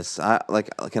end of this.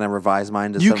 Can I revise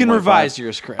mine to 7.5? You can revise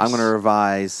yours, Chris. I'm going to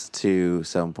revise to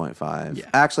 7.5. Yeah.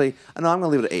 Actually, no, I'm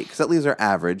going to leave it at 8 because that leaves our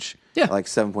average. Yeah. Like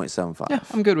 7.75. Yeah,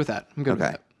 I'm good with that. I'm good with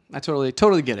that. I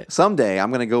totally get it. Someday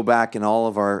I'm going to go back in all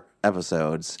of our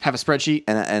episodes. Have a spreadsheet.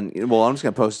 And I'm just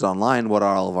going to post it online what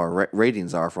all of our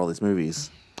ratings are for all these movies.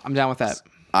 I'm down with that.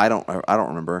 I don't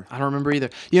remember. I don't remember either.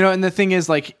 And the thing is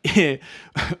like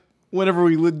whenever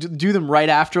we do them right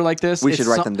after like this, we should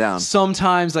write them down.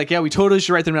 Sometimes like, we totally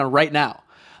should write them down right now.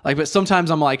 Like, but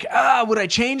sometimes I'm like, would I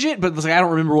change it? But it's like I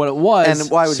don't remember what it was. And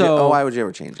why would you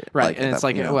ever change it? Right, and it's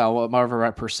like, whatever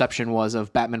our perception was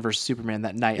of Batman versus Superman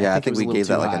that night. Yeah, I think we gave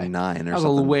that like a 9 or something.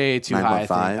 That was way too high.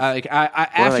 9.5.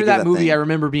 After that movie, I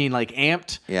remember being like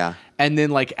amped. Yeah. And then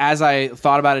like as I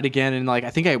thought about it again, and like I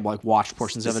think I like watched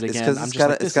portions of it again.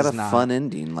 It's got a fun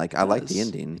ending. Like I like the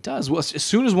ending. It does. Well, as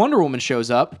soon as Wonder Woman shows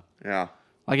up,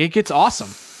 like it gets awesome.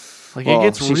 Like it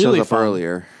gets she really shows up fun.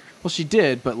 Earlier. Well, she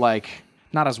did, but like.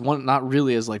 Not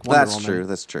really as like Wonder Woman.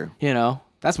 That's true.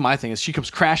 That's my thing is she comes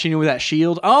crashing in with that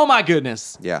shield. Oh my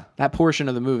goodness. Yeah. That portion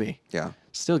of the movie. Yeah.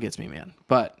 Still gets me, man.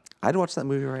 But I'd watch that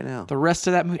movie right now. The rest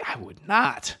of that movie, I would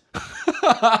not.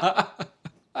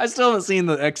 I still haven't seen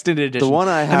the extended edition. The one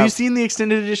I have you seen the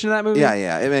extended edition of that movie?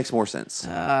 Yeah, it makes more sense.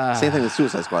 Same thing with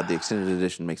Suicide Squad. The extended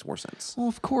edition makes more sense. Well,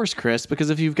 of course, Chris, because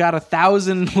if you've got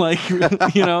 1,000, if you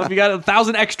got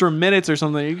 1,000 extra minutes or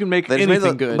something, you can make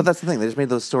anything good. But that's the thing; they just made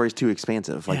those stories too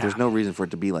expansive. Like, there's no reason for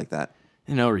it to be like that.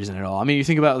 No reason at all. I mean, you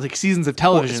think about like seasons of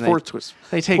television;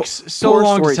 they take so poor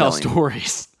long to tell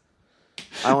stories.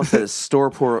 I almost said it's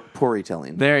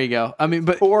storytelling. There you go. I mean,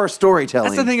 but poor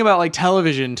storytelling. That's the thing about like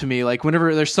television to me. Like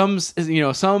whenever there's some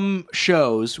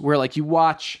shows where like you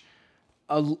watch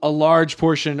a large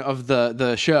portion of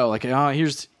the show, like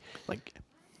here's like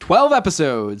 12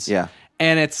 episodes. Yeah.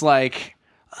 And it's like,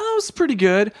 oh, it was pretty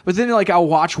good. But then like I'll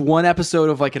watch one episode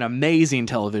of like an amazing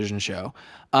television show.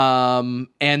 And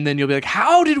then you'll be like,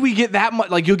 how did we get that much?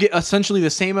 Like you'll get essentially the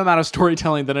same amount of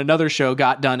storytelling that another show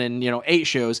got done in, 8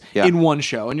 shows in one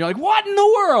show. And you're like, what in the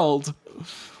world?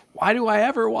 Why do I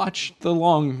ever watch the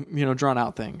long, drawn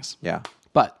out things? Yeah.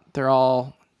 But they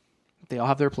all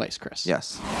have their place, Chris.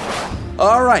 Yes.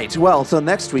 All right. Well, so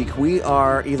next week we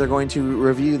are either going to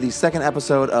review the second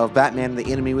episode of Batman: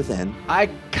 The Enemy Within. I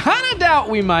kind of doubt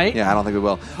we might. Yeah, I don't think we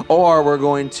will. Or we're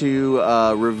going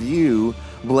to review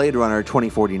Blade Runner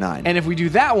 2049. And if we do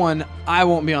that one, I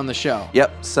won't be on the show.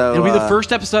 Yep. So it'll be the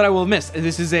first episode I will miss.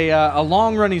 This is a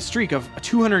long-running streak of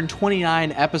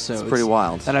 229 episodes. It's pretty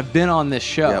wild. That I've been on this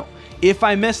show. Yep. If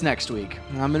I miss next week,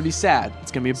 I'm going to be sad.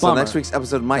 It's going to be a bummer. So next week's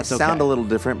episode might sound a little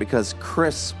different because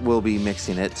Chris will be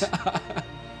mixing it.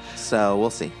 So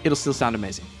we'll see. It'll still sound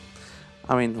amazing.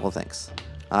 I mean, well, thanks.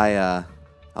 I'll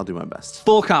do my best.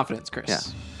 Full confidence, Chris. Yeah.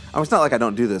 I mean, it's not like I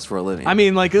don't do this for a living. I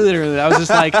mean, like literally, I was just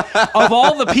like, of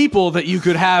all the people that you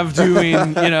could have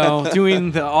doing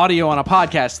the audio on a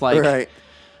podcast, like, right.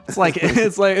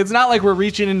 It's not like we're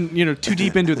reaching, too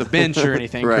deep into the bench or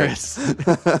anything, right. Chris.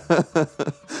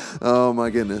 Oh my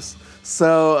goodness.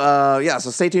 So so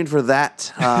stay tuned for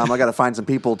that. I got to find some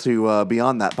people to be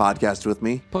on that podcast with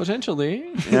me. Potentially.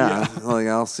 Yeah. Like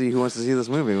I'll see who wants to see this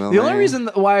movie. Well, the only reason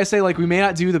why I say like we may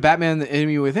not do the Batman: The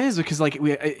Enemy Within is because like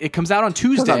it comes out on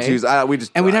Tuesday.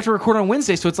 We'd have to record on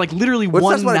Wednesday, so it's like literally one night.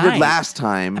 That's what I did last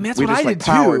time. I mean, that's we what just I did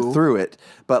powered too. through it,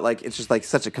 but like it's just like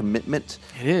such a commitment.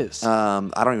 It is. I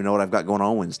don't even know what I've got going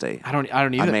on Wednesday. I don't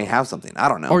either. I may have something. I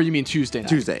don't know. Or you mean Tuesday night?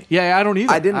 Tuesday. Yeah, I don't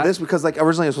either. I didn't this because like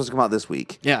originally it was supposed to come out this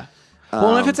week. Yeah.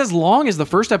 Well, if it's as long as the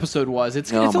first episode was,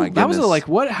 that was like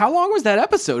what? How long was that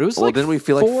episode? It was like didn't we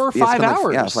feel like 4 or 5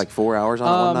 hours? Yeah, it's like 4 hours on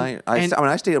it one night.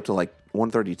 I stayed up to like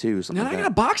 1:32 something. I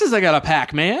got boxes I gotta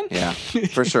pack, man. Yeah,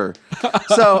 for sure.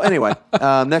 So anyway,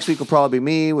 next week will probably be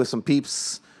me with some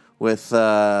peeps with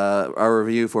our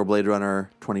review for Blade Runner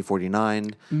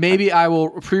 2049. Maybe I will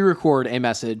pre-record a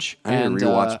message and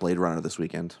rewatch Blade Runner this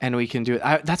weekend, and we can do it.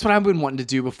 That's what I've been wanting to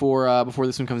do before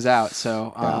this one comes out.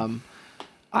 So.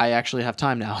 I actually have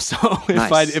time now, so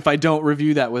if I don't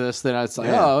review that with us, then it's like,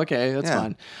 oh, okay, that's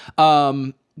fine.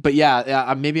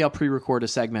 But maybe I'll pre-record a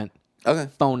segment.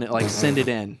 Okay. Phone it, like send it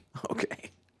in.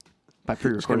 Okay. By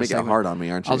pre-record, you're make it hard on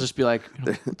me, aren't you? I'll just be like,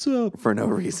 what's up? For no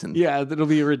reason. Yeah, it'll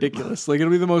be ridiculous. Like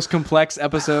it'll be the most complex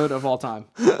episode of all time.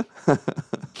 We've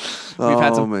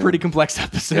had some pretty complex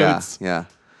episodes. Yeah.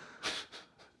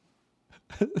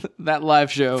 That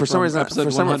live show for some reason,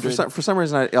 episode 100. For some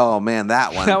reason, oh man,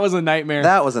 that one. That was a nightmare.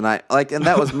 That was a night. And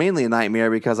that was mainly a nightmare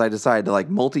because I decided to like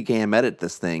multicam edit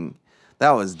this thing.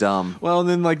 That was dumb. Well, and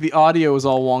then like the audio was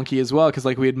all wonky as well because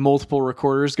like we had multiple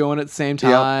recorders going at the same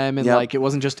time, and like it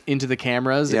wasn't just into the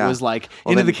cameras. It was like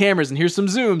into the cameras, and here's some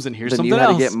zooms, and here's something else.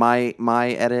 Then you had to get my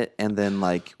edit, and then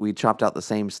like we chopped out the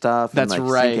same stuff. That's and,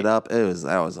 like, right. Sync it up.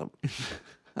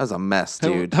 That was a mess,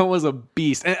 dude. That was a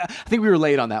beast. And I think we were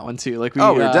late on that one too. Like we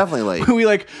were definitely late. We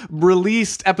like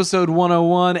released episode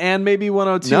 101 and maybe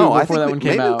 102 before that one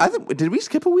came out. Did we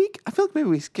skip a week? I feel like maybe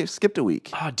we skipped a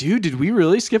week. Oh, dude, did we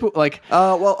really skip it? Like,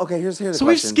 well, okay. Here's the question. So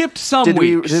we've skipped some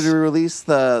weeks. Did we release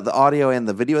the audio and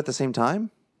the video at the same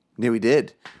time? Yeah, we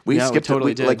did. We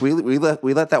totally did. Like we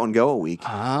let that one go a week.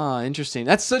 Ah, interesting.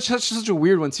 That's such a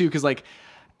weird one too, because like.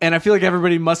 And I feel like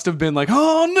everybody must have been like,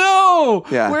 "Oh no,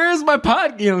 where is my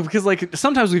pod?" Because like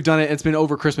sometimes we've done it. It's been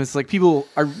over Christmas. Like people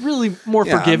are really more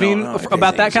forgiving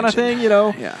about that kind of thing.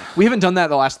 Yeah. We haven't done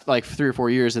that the last like 3 or 4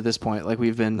 years at this point. Like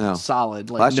we've been solid.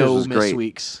 Like last no was missed great.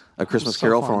 Weeks. A Christmas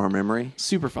Carol from our memory.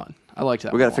 Super fun. I liked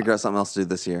that. We got to figure out something else to do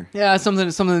this year. Yeah, something.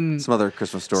 Some other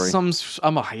Christmas story.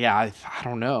 I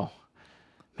don't know.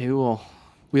 Maybe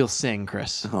we'll sing,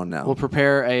 Chris. Oh no! We'll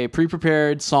prepare a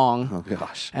pre-prepared song. Oh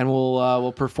gosh! And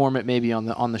we'll perform it maybe on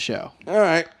the show. All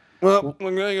right. Well,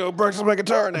 I'm gonna go practice my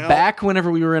guitar now. Back whenever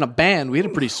we were in a band, we had a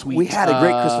pretty sweet. We had a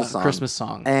great Christmas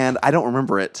song, and I don't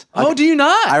remember it. Oh, do you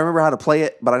not? I remember how to play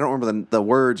it, but I don't remember the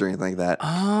words or anything like that.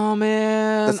 Oh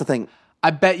man, that's the thing.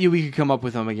 I bet you we could come up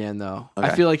with them again, though. Okay.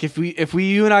 I feel like if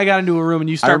you and I got into a room and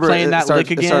you start playing that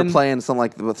lick again, started playing something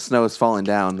like "The Snow is Falling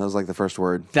Down." That was like the first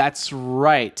word. That's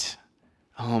right.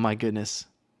 Oh my goodness.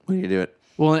 When do you do it?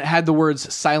 Well, it had the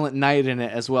words "Silent Night" in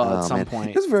it as well at some point.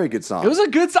 It was a very good song. It was a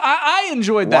good song. I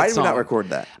enjoyed that song. Why did we not record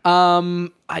that?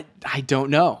 I don't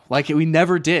know. Like we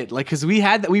never did. Like because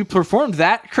we performed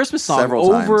that Christmas song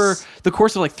several over times. The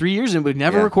course of like 3 years and we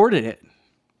never recorded it.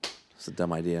 It's a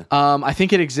dumb idea. I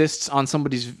think it exists on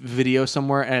somebody's video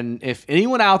somewhere, and if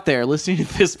anyone out there listening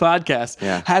to this podcast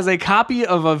has a copy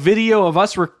of a video of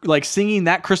us like singing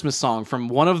that Christmas song from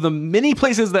one of the many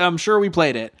places that I'm sure we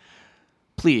played it,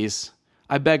 please,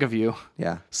 I beg of you,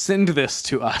 Yeah. send this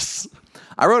to us.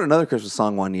 I wrote another Christmas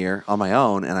song one year on my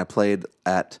own, and I played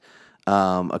at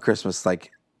a Christmas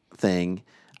thing.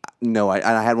 No, I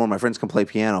had one of my friends come play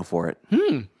piano for it.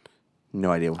 No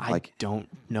idea. I don't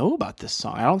know about this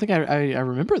song. I don't think I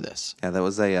remember this. Yeah, that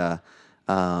was a.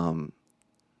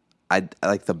 I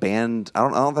like the band. I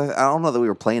don't know that we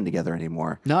were playing together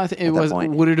anymore. No, I think it was.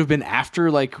 Would it have been after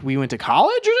we went to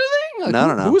college or something?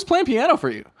 No. Who was playing piano for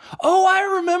you? Oh,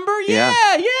 I remember.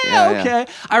 Yeah. Okay,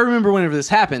 I remember whenever this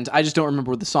happened. I just don't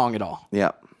remember the song at all.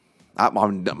 Yeah.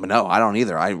 No, I don't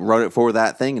either. I wrote it for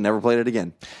that thing and never played it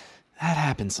again. That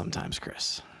happens sometimes,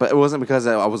 Chris. But it wasn't because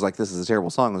I was like, this is a terrible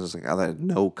song. It was just like, I had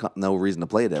no reason to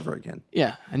play it ever again.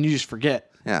 Yeah, and you just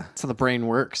forget. Yeah. That's how the brain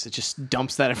works. It just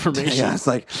dumps that information. Yeah, it's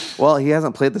like, well, he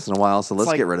hasn't played this in a while, so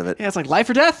let's get rid of it. Yeah, it's like life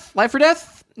or death? Life or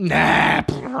death? Nah.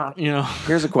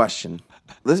 Here's a question.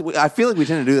 I feel like we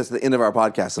tend to do this at the end of our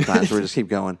podcast sometimes where we just keep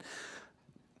going.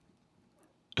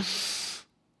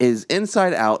 Is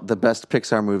Inside Out the best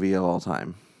Pixar movie of all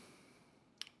time?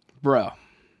 Bro.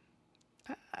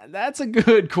 That's a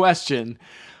good question.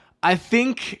 I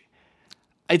think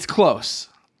it's close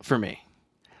for me.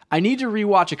 I need to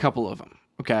rewatch a couple of them,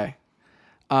 okay?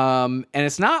 And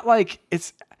it's not like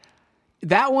it's...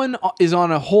 That one is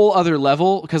on a whole other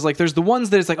level because there's the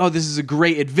ones that it's like, oh, this is a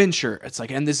great adventure. It's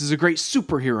like, and this is a great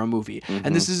superhero movie. Mm-hmm.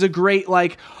 And this is a great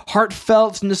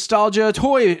heartfelt nostalgia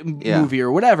toy movie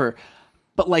or whatever.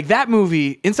 But that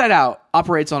movie, Inside Out,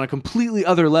 operates on a completely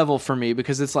other level for me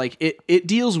because it's it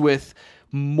deals with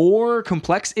more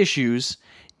complex issues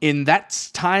in that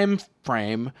time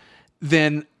frame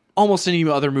than almost any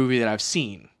other movie that I've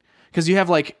seen. Because you have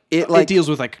it deals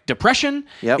with depression.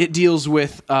 Yep. It deals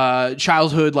with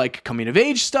childhood coming of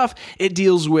age stuff. It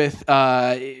deals with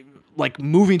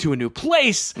moving to a new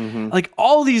place. Mm-hmm.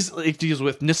 All these, it deals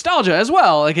with nostalgia as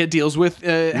well. It deals with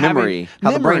memory,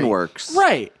 how the brain works.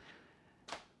 Right.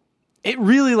 It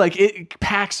really it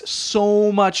packs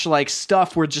so much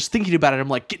stuff where just thinking about it, I'm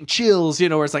getting chills,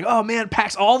 where it's oh man, it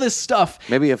packs all this stuff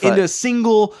into a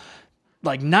single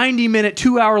 90-minute,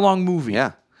 2-hour long movie.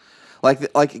 Yeah.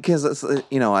 Because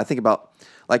I think about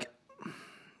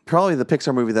probably the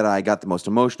Pixar movie that I got the most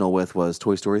emotional with was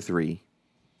Toy Story 3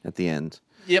 at the end.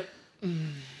 Yep.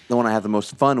 The one I have the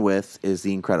most fun with is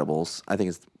The Incredibles. I think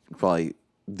it's probably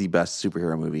the best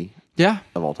superhero movie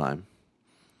of all time.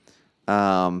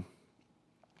 I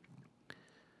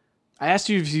asked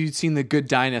you if you'd seen The Good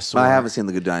Dinosaur. I haven't seen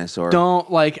The Good Dinosaur.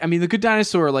 The Good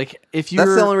Dinosaur, if you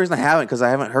That's the only reason I haven't, because I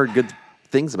haven't heard good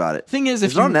things about it. Thing is,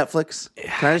 if it on Netflix?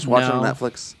 Can I just watch it on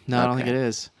Netflix? No, okay. I don't think it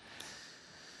is.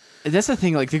 That's the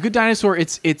thing. The Good Dinosaur,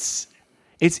 it's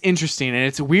interesting and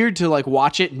it's weird to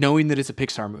watch it knowing that it's a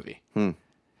Pixar movie.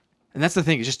 And that's the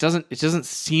thing. It just doesn't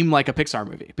seem like a Pixar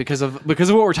movie because of what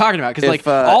we're talking about. Because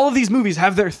all of these movies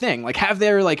have their thing, have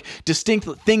their distinct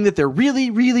thing that they're really,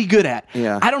 really good at.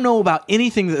 Yeah. I don't know about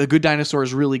anything that The Good Dinosaur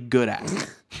is really good at.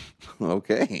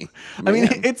 Okay. Man. I mean,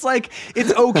 it's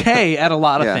okay at a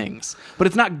lot of things, but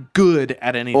it's not good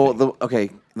at anything. Well,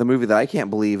 the movie that I can't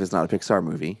believe is not a Pixar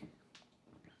movie.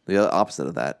 The opposite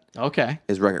of that,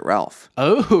 is Wreck-It Ralph.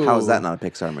 Oh, how is that not a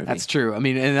Pixar movie? That's true. I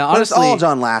mean, and honestly, but it's all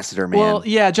John Lasseter, man. Well,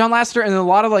 yeah, John Lasseter, and a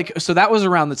lot of so that was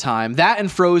around the time that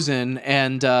and Frozen,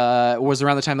 and was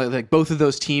around the time that both of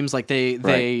those teams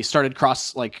they started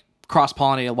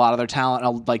cross-pollinating a lot of their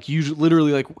talent. Usually,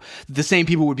 literally, the same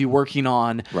people would be working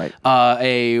on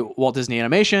a Walt Disney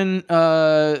Animation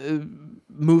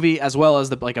movie as well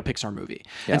as a Pixar movie,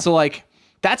 and so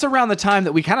that's around the time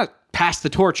that we kind of passed the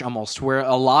torch almost, where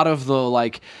a lot of the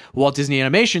Walt Disney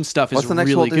Animation stuff is really good. What's the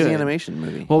next Walt Disney Animation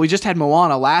movie? Well, we just had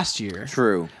Moana last year.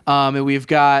 True. And we've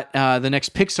got the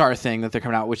next Pixar thing that they're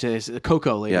coming out, which is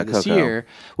Coco later this year.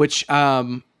 Which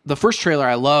the first trailer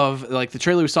I love. The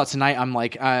trailer we saw tonight, I'm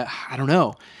I don't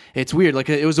know. It's weird.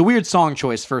 It was a weird song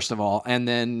choice first of all, and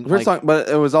then song, but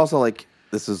it was also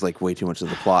this is way too much of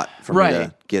the plot for me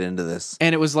to get into this.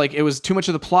 And it was too much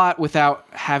of the plot without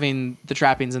having the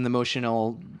trappings and the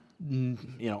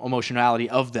emotionality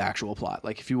of the actual plot.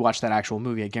 If you watch that actual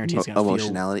movie, I guarantee it's going to feel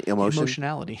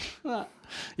emotionality.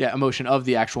 Yeah, emotion of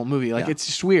the actual movie. It's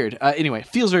just weird. Anyway, it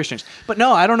feels very strange. But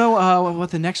no, I don't know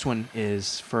what the next one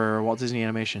is for Walt Disney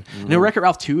Animation. I know Wreck-It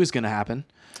Ralph 2 is going to happen.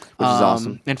 Which is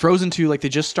awesome. And Frozen 2, they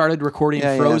just started recording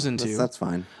Frozen 2. That's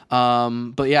fine.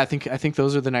 But yeah, I think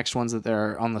those are the next ones that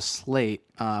they're on the slate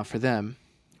for them.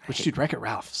 Which, dude, Wreck-It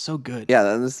Ralph, so good.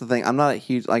 Yeah, that's the thing. I'm not a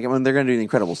huge they're going to do The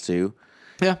Incredibles 2.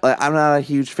 Yeah. I'm not a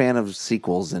huge fan of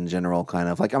sequels in general, kind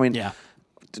of.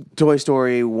 Toy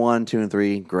Story 1, 2, and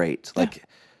 3, great.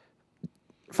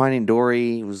 Finding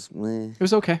Dory was... It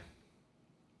was okay.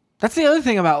 That's the other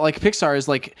thing about like Pixar is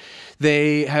like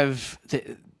they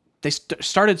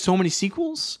started so many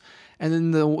sequels, and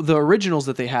then the originals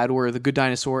that they had were The Good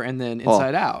Dinosaur and then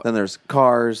Inside Out. Then there's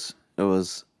Cars. It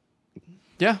was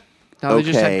Now they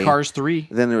just had Cars 3.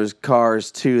 Then there was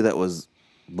Cars 2 that was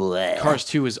bleh. Cars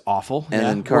 2 was awful.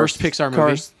 And then worst Pixar movie.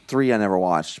 Cars 3 I never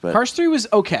watched, but Cars 3 was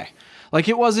okay. Like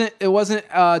it wasn't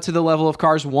to the level of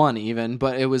Cars 1 even,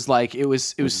 but it was like it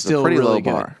was still pretty really low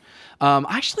good. bar.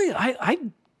 Actually,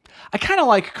 I kind of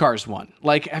like Cars 1.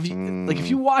 Like have you like if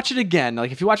you watch it again,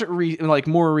 like if you watch it like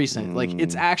more recent, like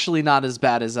it's actually not as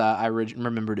bad as I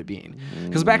remembered it being.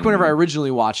 Because back whenever I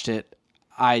originally watched it,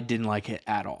 I didn't like it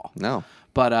at all. No.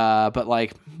 But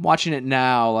like watching it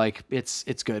now, like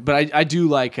it's good. But I do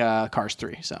like Cars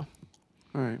 3. So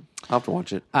all right, I'll have to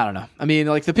watch it. I don't know. I mean,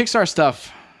 like the Pixar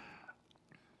stuff.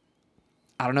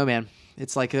 I don't know, man.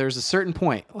 It's like there's a certain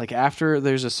point, like after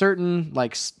there's a certain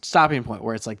like stopping point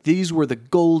where it's like these were the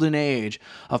golden age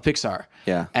of Pixar.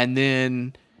 Yeah. And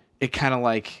then it kind of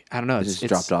like, I don't know, it's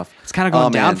dropped off. It's kind of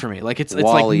going down for me. Like it's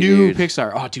WALL-E, like new dude.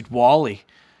 Pixar. Oh, dude, WALL-E.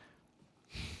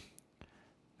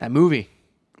 That movie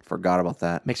Forgot about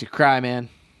that. makes you cry, man.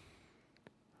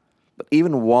 But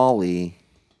even WALL-E,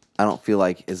 I don't feel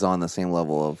like is on the same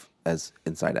level as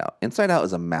Inside Out. Inside Out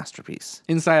is a masterpiece.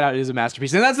 Inside Out is a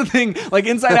masterpiece. And that's the thing, like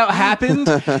Inside Out happened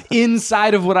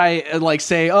inside of what I like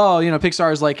say, oh, you know,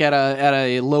 Pixar is like at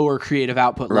a lower creative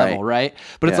output level, right?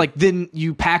 But it's like then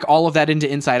you pack all of that into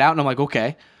Inside Out and I'm like,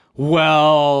 okay,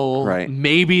 well,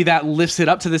 maybe that lifts it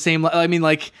up to the same I mean,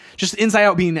 like just Inside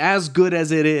Out being as good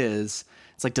as it is,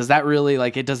 it's like does that really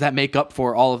does that make up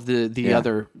for all of the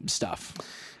other stuff?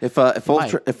 If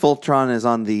Fultron is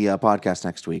on the podcast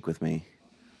next week with me,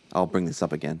 I'll bring this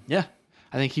up again. Yeah.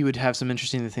 I think he would have some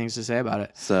interesting things to say about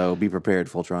it. So be prepared,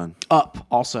 Fultron. Up,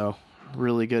 also.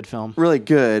 Really good film. Really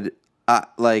good. It's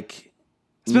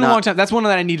been a long time. That's one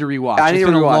that I need to rewatch. I need to rewatch it.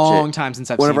 It's been a long time since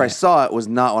I've seen it. Whenever I saw it, was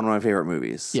not one of my favorite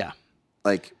movies. Yeah.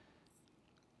 Like,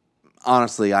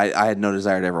 honestly, I had no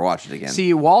desire to ever watch it again.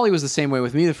 See, WALL-E was the same way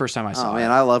with me the first time I saw it. Oh,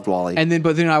 man, I loved WALL-E.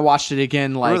 But then I watched it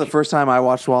again. Like, remember the first time I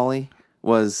watched WALL-E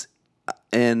was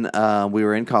we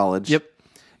were in college. Yep.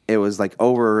 It was like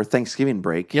over Thanksgiving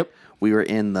break. Yep. We were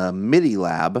in the MIDI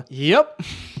lab. Yep.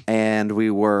 And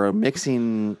we were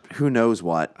mixing who knows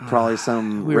what, probably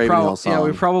some Raven Hill song. Yeah,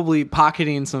 we were probably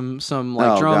pocketing some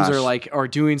like drums or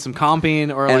doing some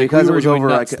comping or and like because we it was over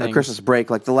like things. a Christmas break,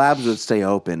 like the labs would stay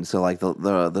open. So like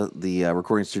the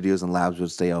recording studios and labs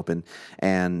would stay open,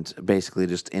 and basically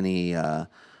just any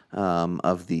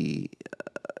of the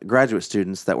graduate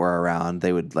students that were around,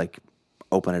 they would like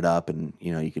open it up and,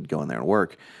 you know, you could go in there and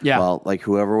work. Yeah. Well, like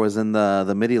whoever was in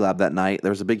the MIDI lab that night, there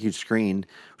was a big, huge screen,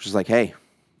 which was like, hey,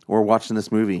 we're watching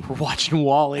this movie. We're watching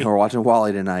WALL-E. We're watching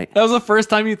WALL-E tonight. That was the first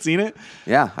time you'd seen it?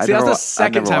 Yeah. See, that was the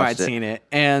second time I'd seen it.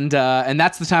 And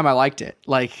that's the time I liked it.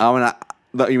 Like,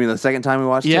 you mean the second time we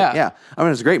watched it? Yeah. I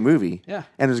mean, it's a great movie. Yeah.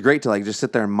 And it was great to like just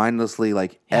sit there and mindlessly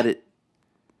like edit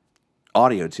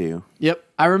audio to. Yep.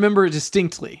 I remember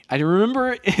distinctly. I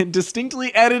remember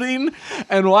distinctly editing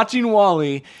and watching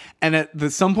WALL-E, and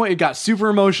at some point it got super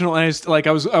emotional, and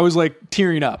I was like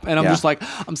tearing up, and I'm just like,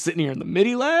 I'm sitting here in the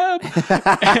MIDI lab,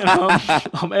 and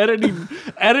I'm editing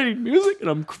music, and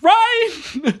I'm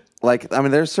crying. Like, I mean,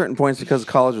 there's certain points because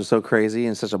college was so crazy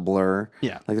and such a blur.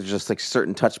 Yeah. Like there's just like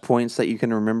certain touch points that you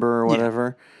can remember or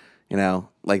whatever. Yeah. You know,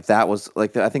 like that was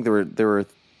like I think there were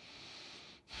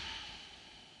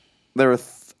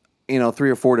 3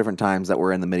 or 4 different times that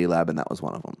were in the MIDI lab, and that was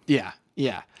one of them. Yeah,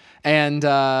 yeah. And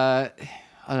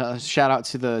shout out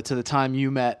to the time you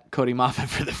met Cody Moffat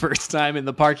for the first time in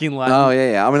the parking lot. Oh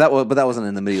yeah. I mean that wasn't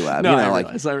in the MIDI lab. No, you know, I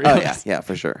realized. Oh yeah,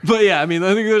 for sure. But yeah, I mean,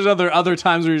 I think there's other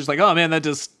times where you're just like, oh man, I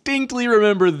distinctly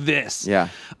remember this. Yeah.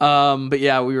 But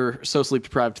yeah, we were so sleep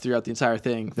deprived throughout the entire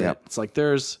thing that it's like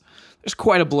there's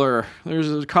quite a blur.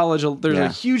 There's a college. There's a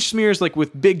huge smears like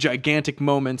with big gigantic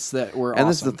moments that were. And awesome.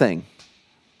 This is the thing.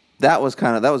 That was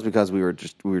because we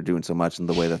were doing so much and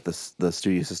the way that the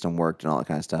studio system worked and all that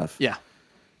kind of stuff. Yeah.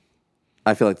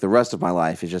 I feel like the rest of my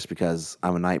life is just because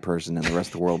I'm a night person and the rest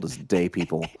of the world is day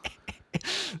people.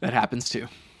 That happens too.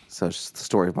 So it's just the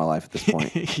story of my life at this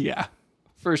point. Yeah,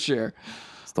 for sure.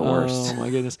 It's the worst. Oh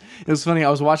my goodness. It was funny. I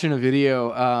was watching a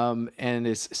video and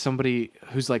it's somebody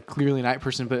who's like clearly a night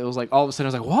person, but it was like all of a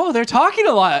sudden I was like, whoa, they're talking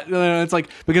a lot. And it's like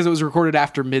because it was recorded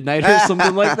after midnight or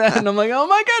something like that. And I'm like, oh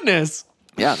my goodness.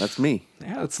 Yeah, that's me.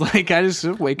 Yeah, it's like I just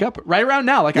wake up right around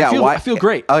now. Like I feel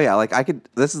great. Oh yeah, like I could.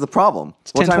 This is the problem.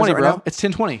 It's 10:20, bro. Now? It's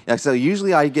 10:20. Yeah, so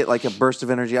usually I get like a burst of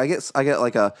energy. I get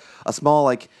like a small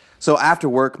like so after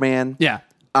work, man. Yeah,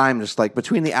 I'm just like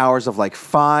between the hours of like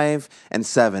 5 and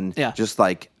 7. Yeah, just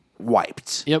like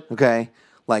wiped. Yep. Okay.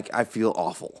 like I feel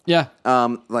awful. Yeah.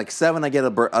 Like 7, I get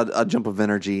a jump of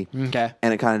energy. Okay.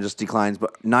 And it kind of just declines.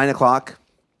 But 9 o'clock,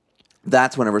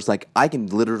 that's whenever it's like I can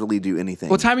literally do anything.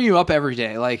 What time are you up every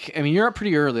day? Like, I mean, you're up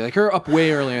pretty early. Like, you're up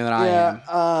way earlier than I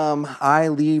am. I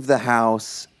leave the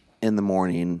house in the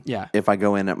morning. Yeah. If I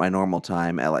go in at my normal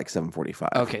time at like 7:45.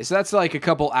 Okay, so that's like a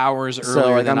couple hours earlier.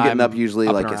 So like than I'm getting up usually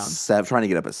up like and at around. 7, trying to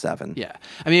get up at 7. Yeah,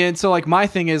 I mean, and so like my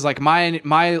thing is like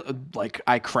my like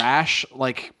I crash,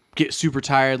 like get super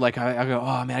tired, like I go,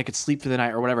 oh man, I could sleep for the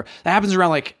night or whatever. That happens around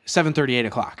like 7:30, 8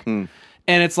 o'clock.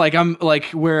 And it's like I'm like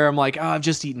where I'm like, oh, I've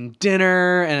just eaten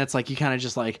dinner, and it's like you kind of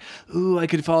just like, ooh, I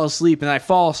could fall asleep, and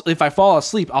if I fall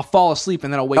asleep, I'll fall asleep,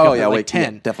 and then I'll wake up at like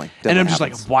 10. Yeah, definitely and I'm just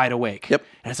happens. like wide awake. Yep.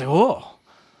 And it's like, oh.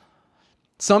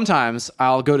 Sometimes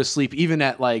I'll go to sleep even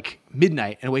at like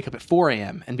midnight and wake up at 4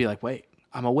 a.m. and be like, wait,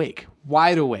 I'm awake,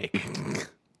 wide awake.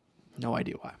 No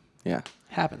idea why. Yeah.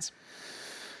 Happens.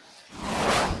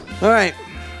 All right.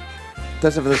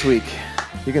 That's it for this week.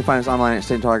 You can find us online at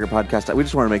Staying Target Podcast. We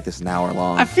just want to make this an hour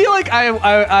long. I feel like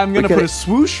I'm going to put a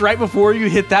swoosh right before you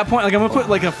hit that point. Like, I'm going to put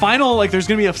like a final, like there's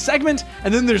going to be a segment,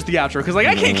 and then there's the outro. Because like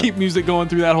I can't keep music going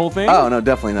through that whole thing. Oh, no,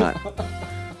 definitely not.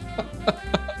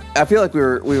 I feel like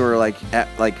we were like at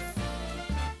like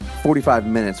 45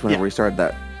 minutes whenever we started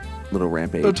that little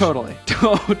rampage. Oh, totally.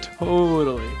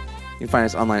 Totally. You can find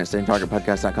us online at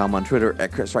StayingTargetPodcast.com, on Twitter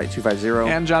at ChrisWright250.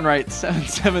 And John Wright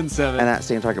 777. And at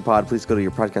Staying Target Pod. Please go to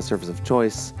your podcast service of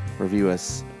choice, review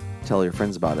us, tell your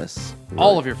friends about us.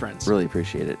 All of your friends. Really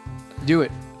appreciate it. Do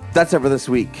it. That's it for this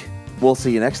week. We'll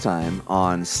see you next time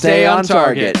on Stay on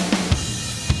Target.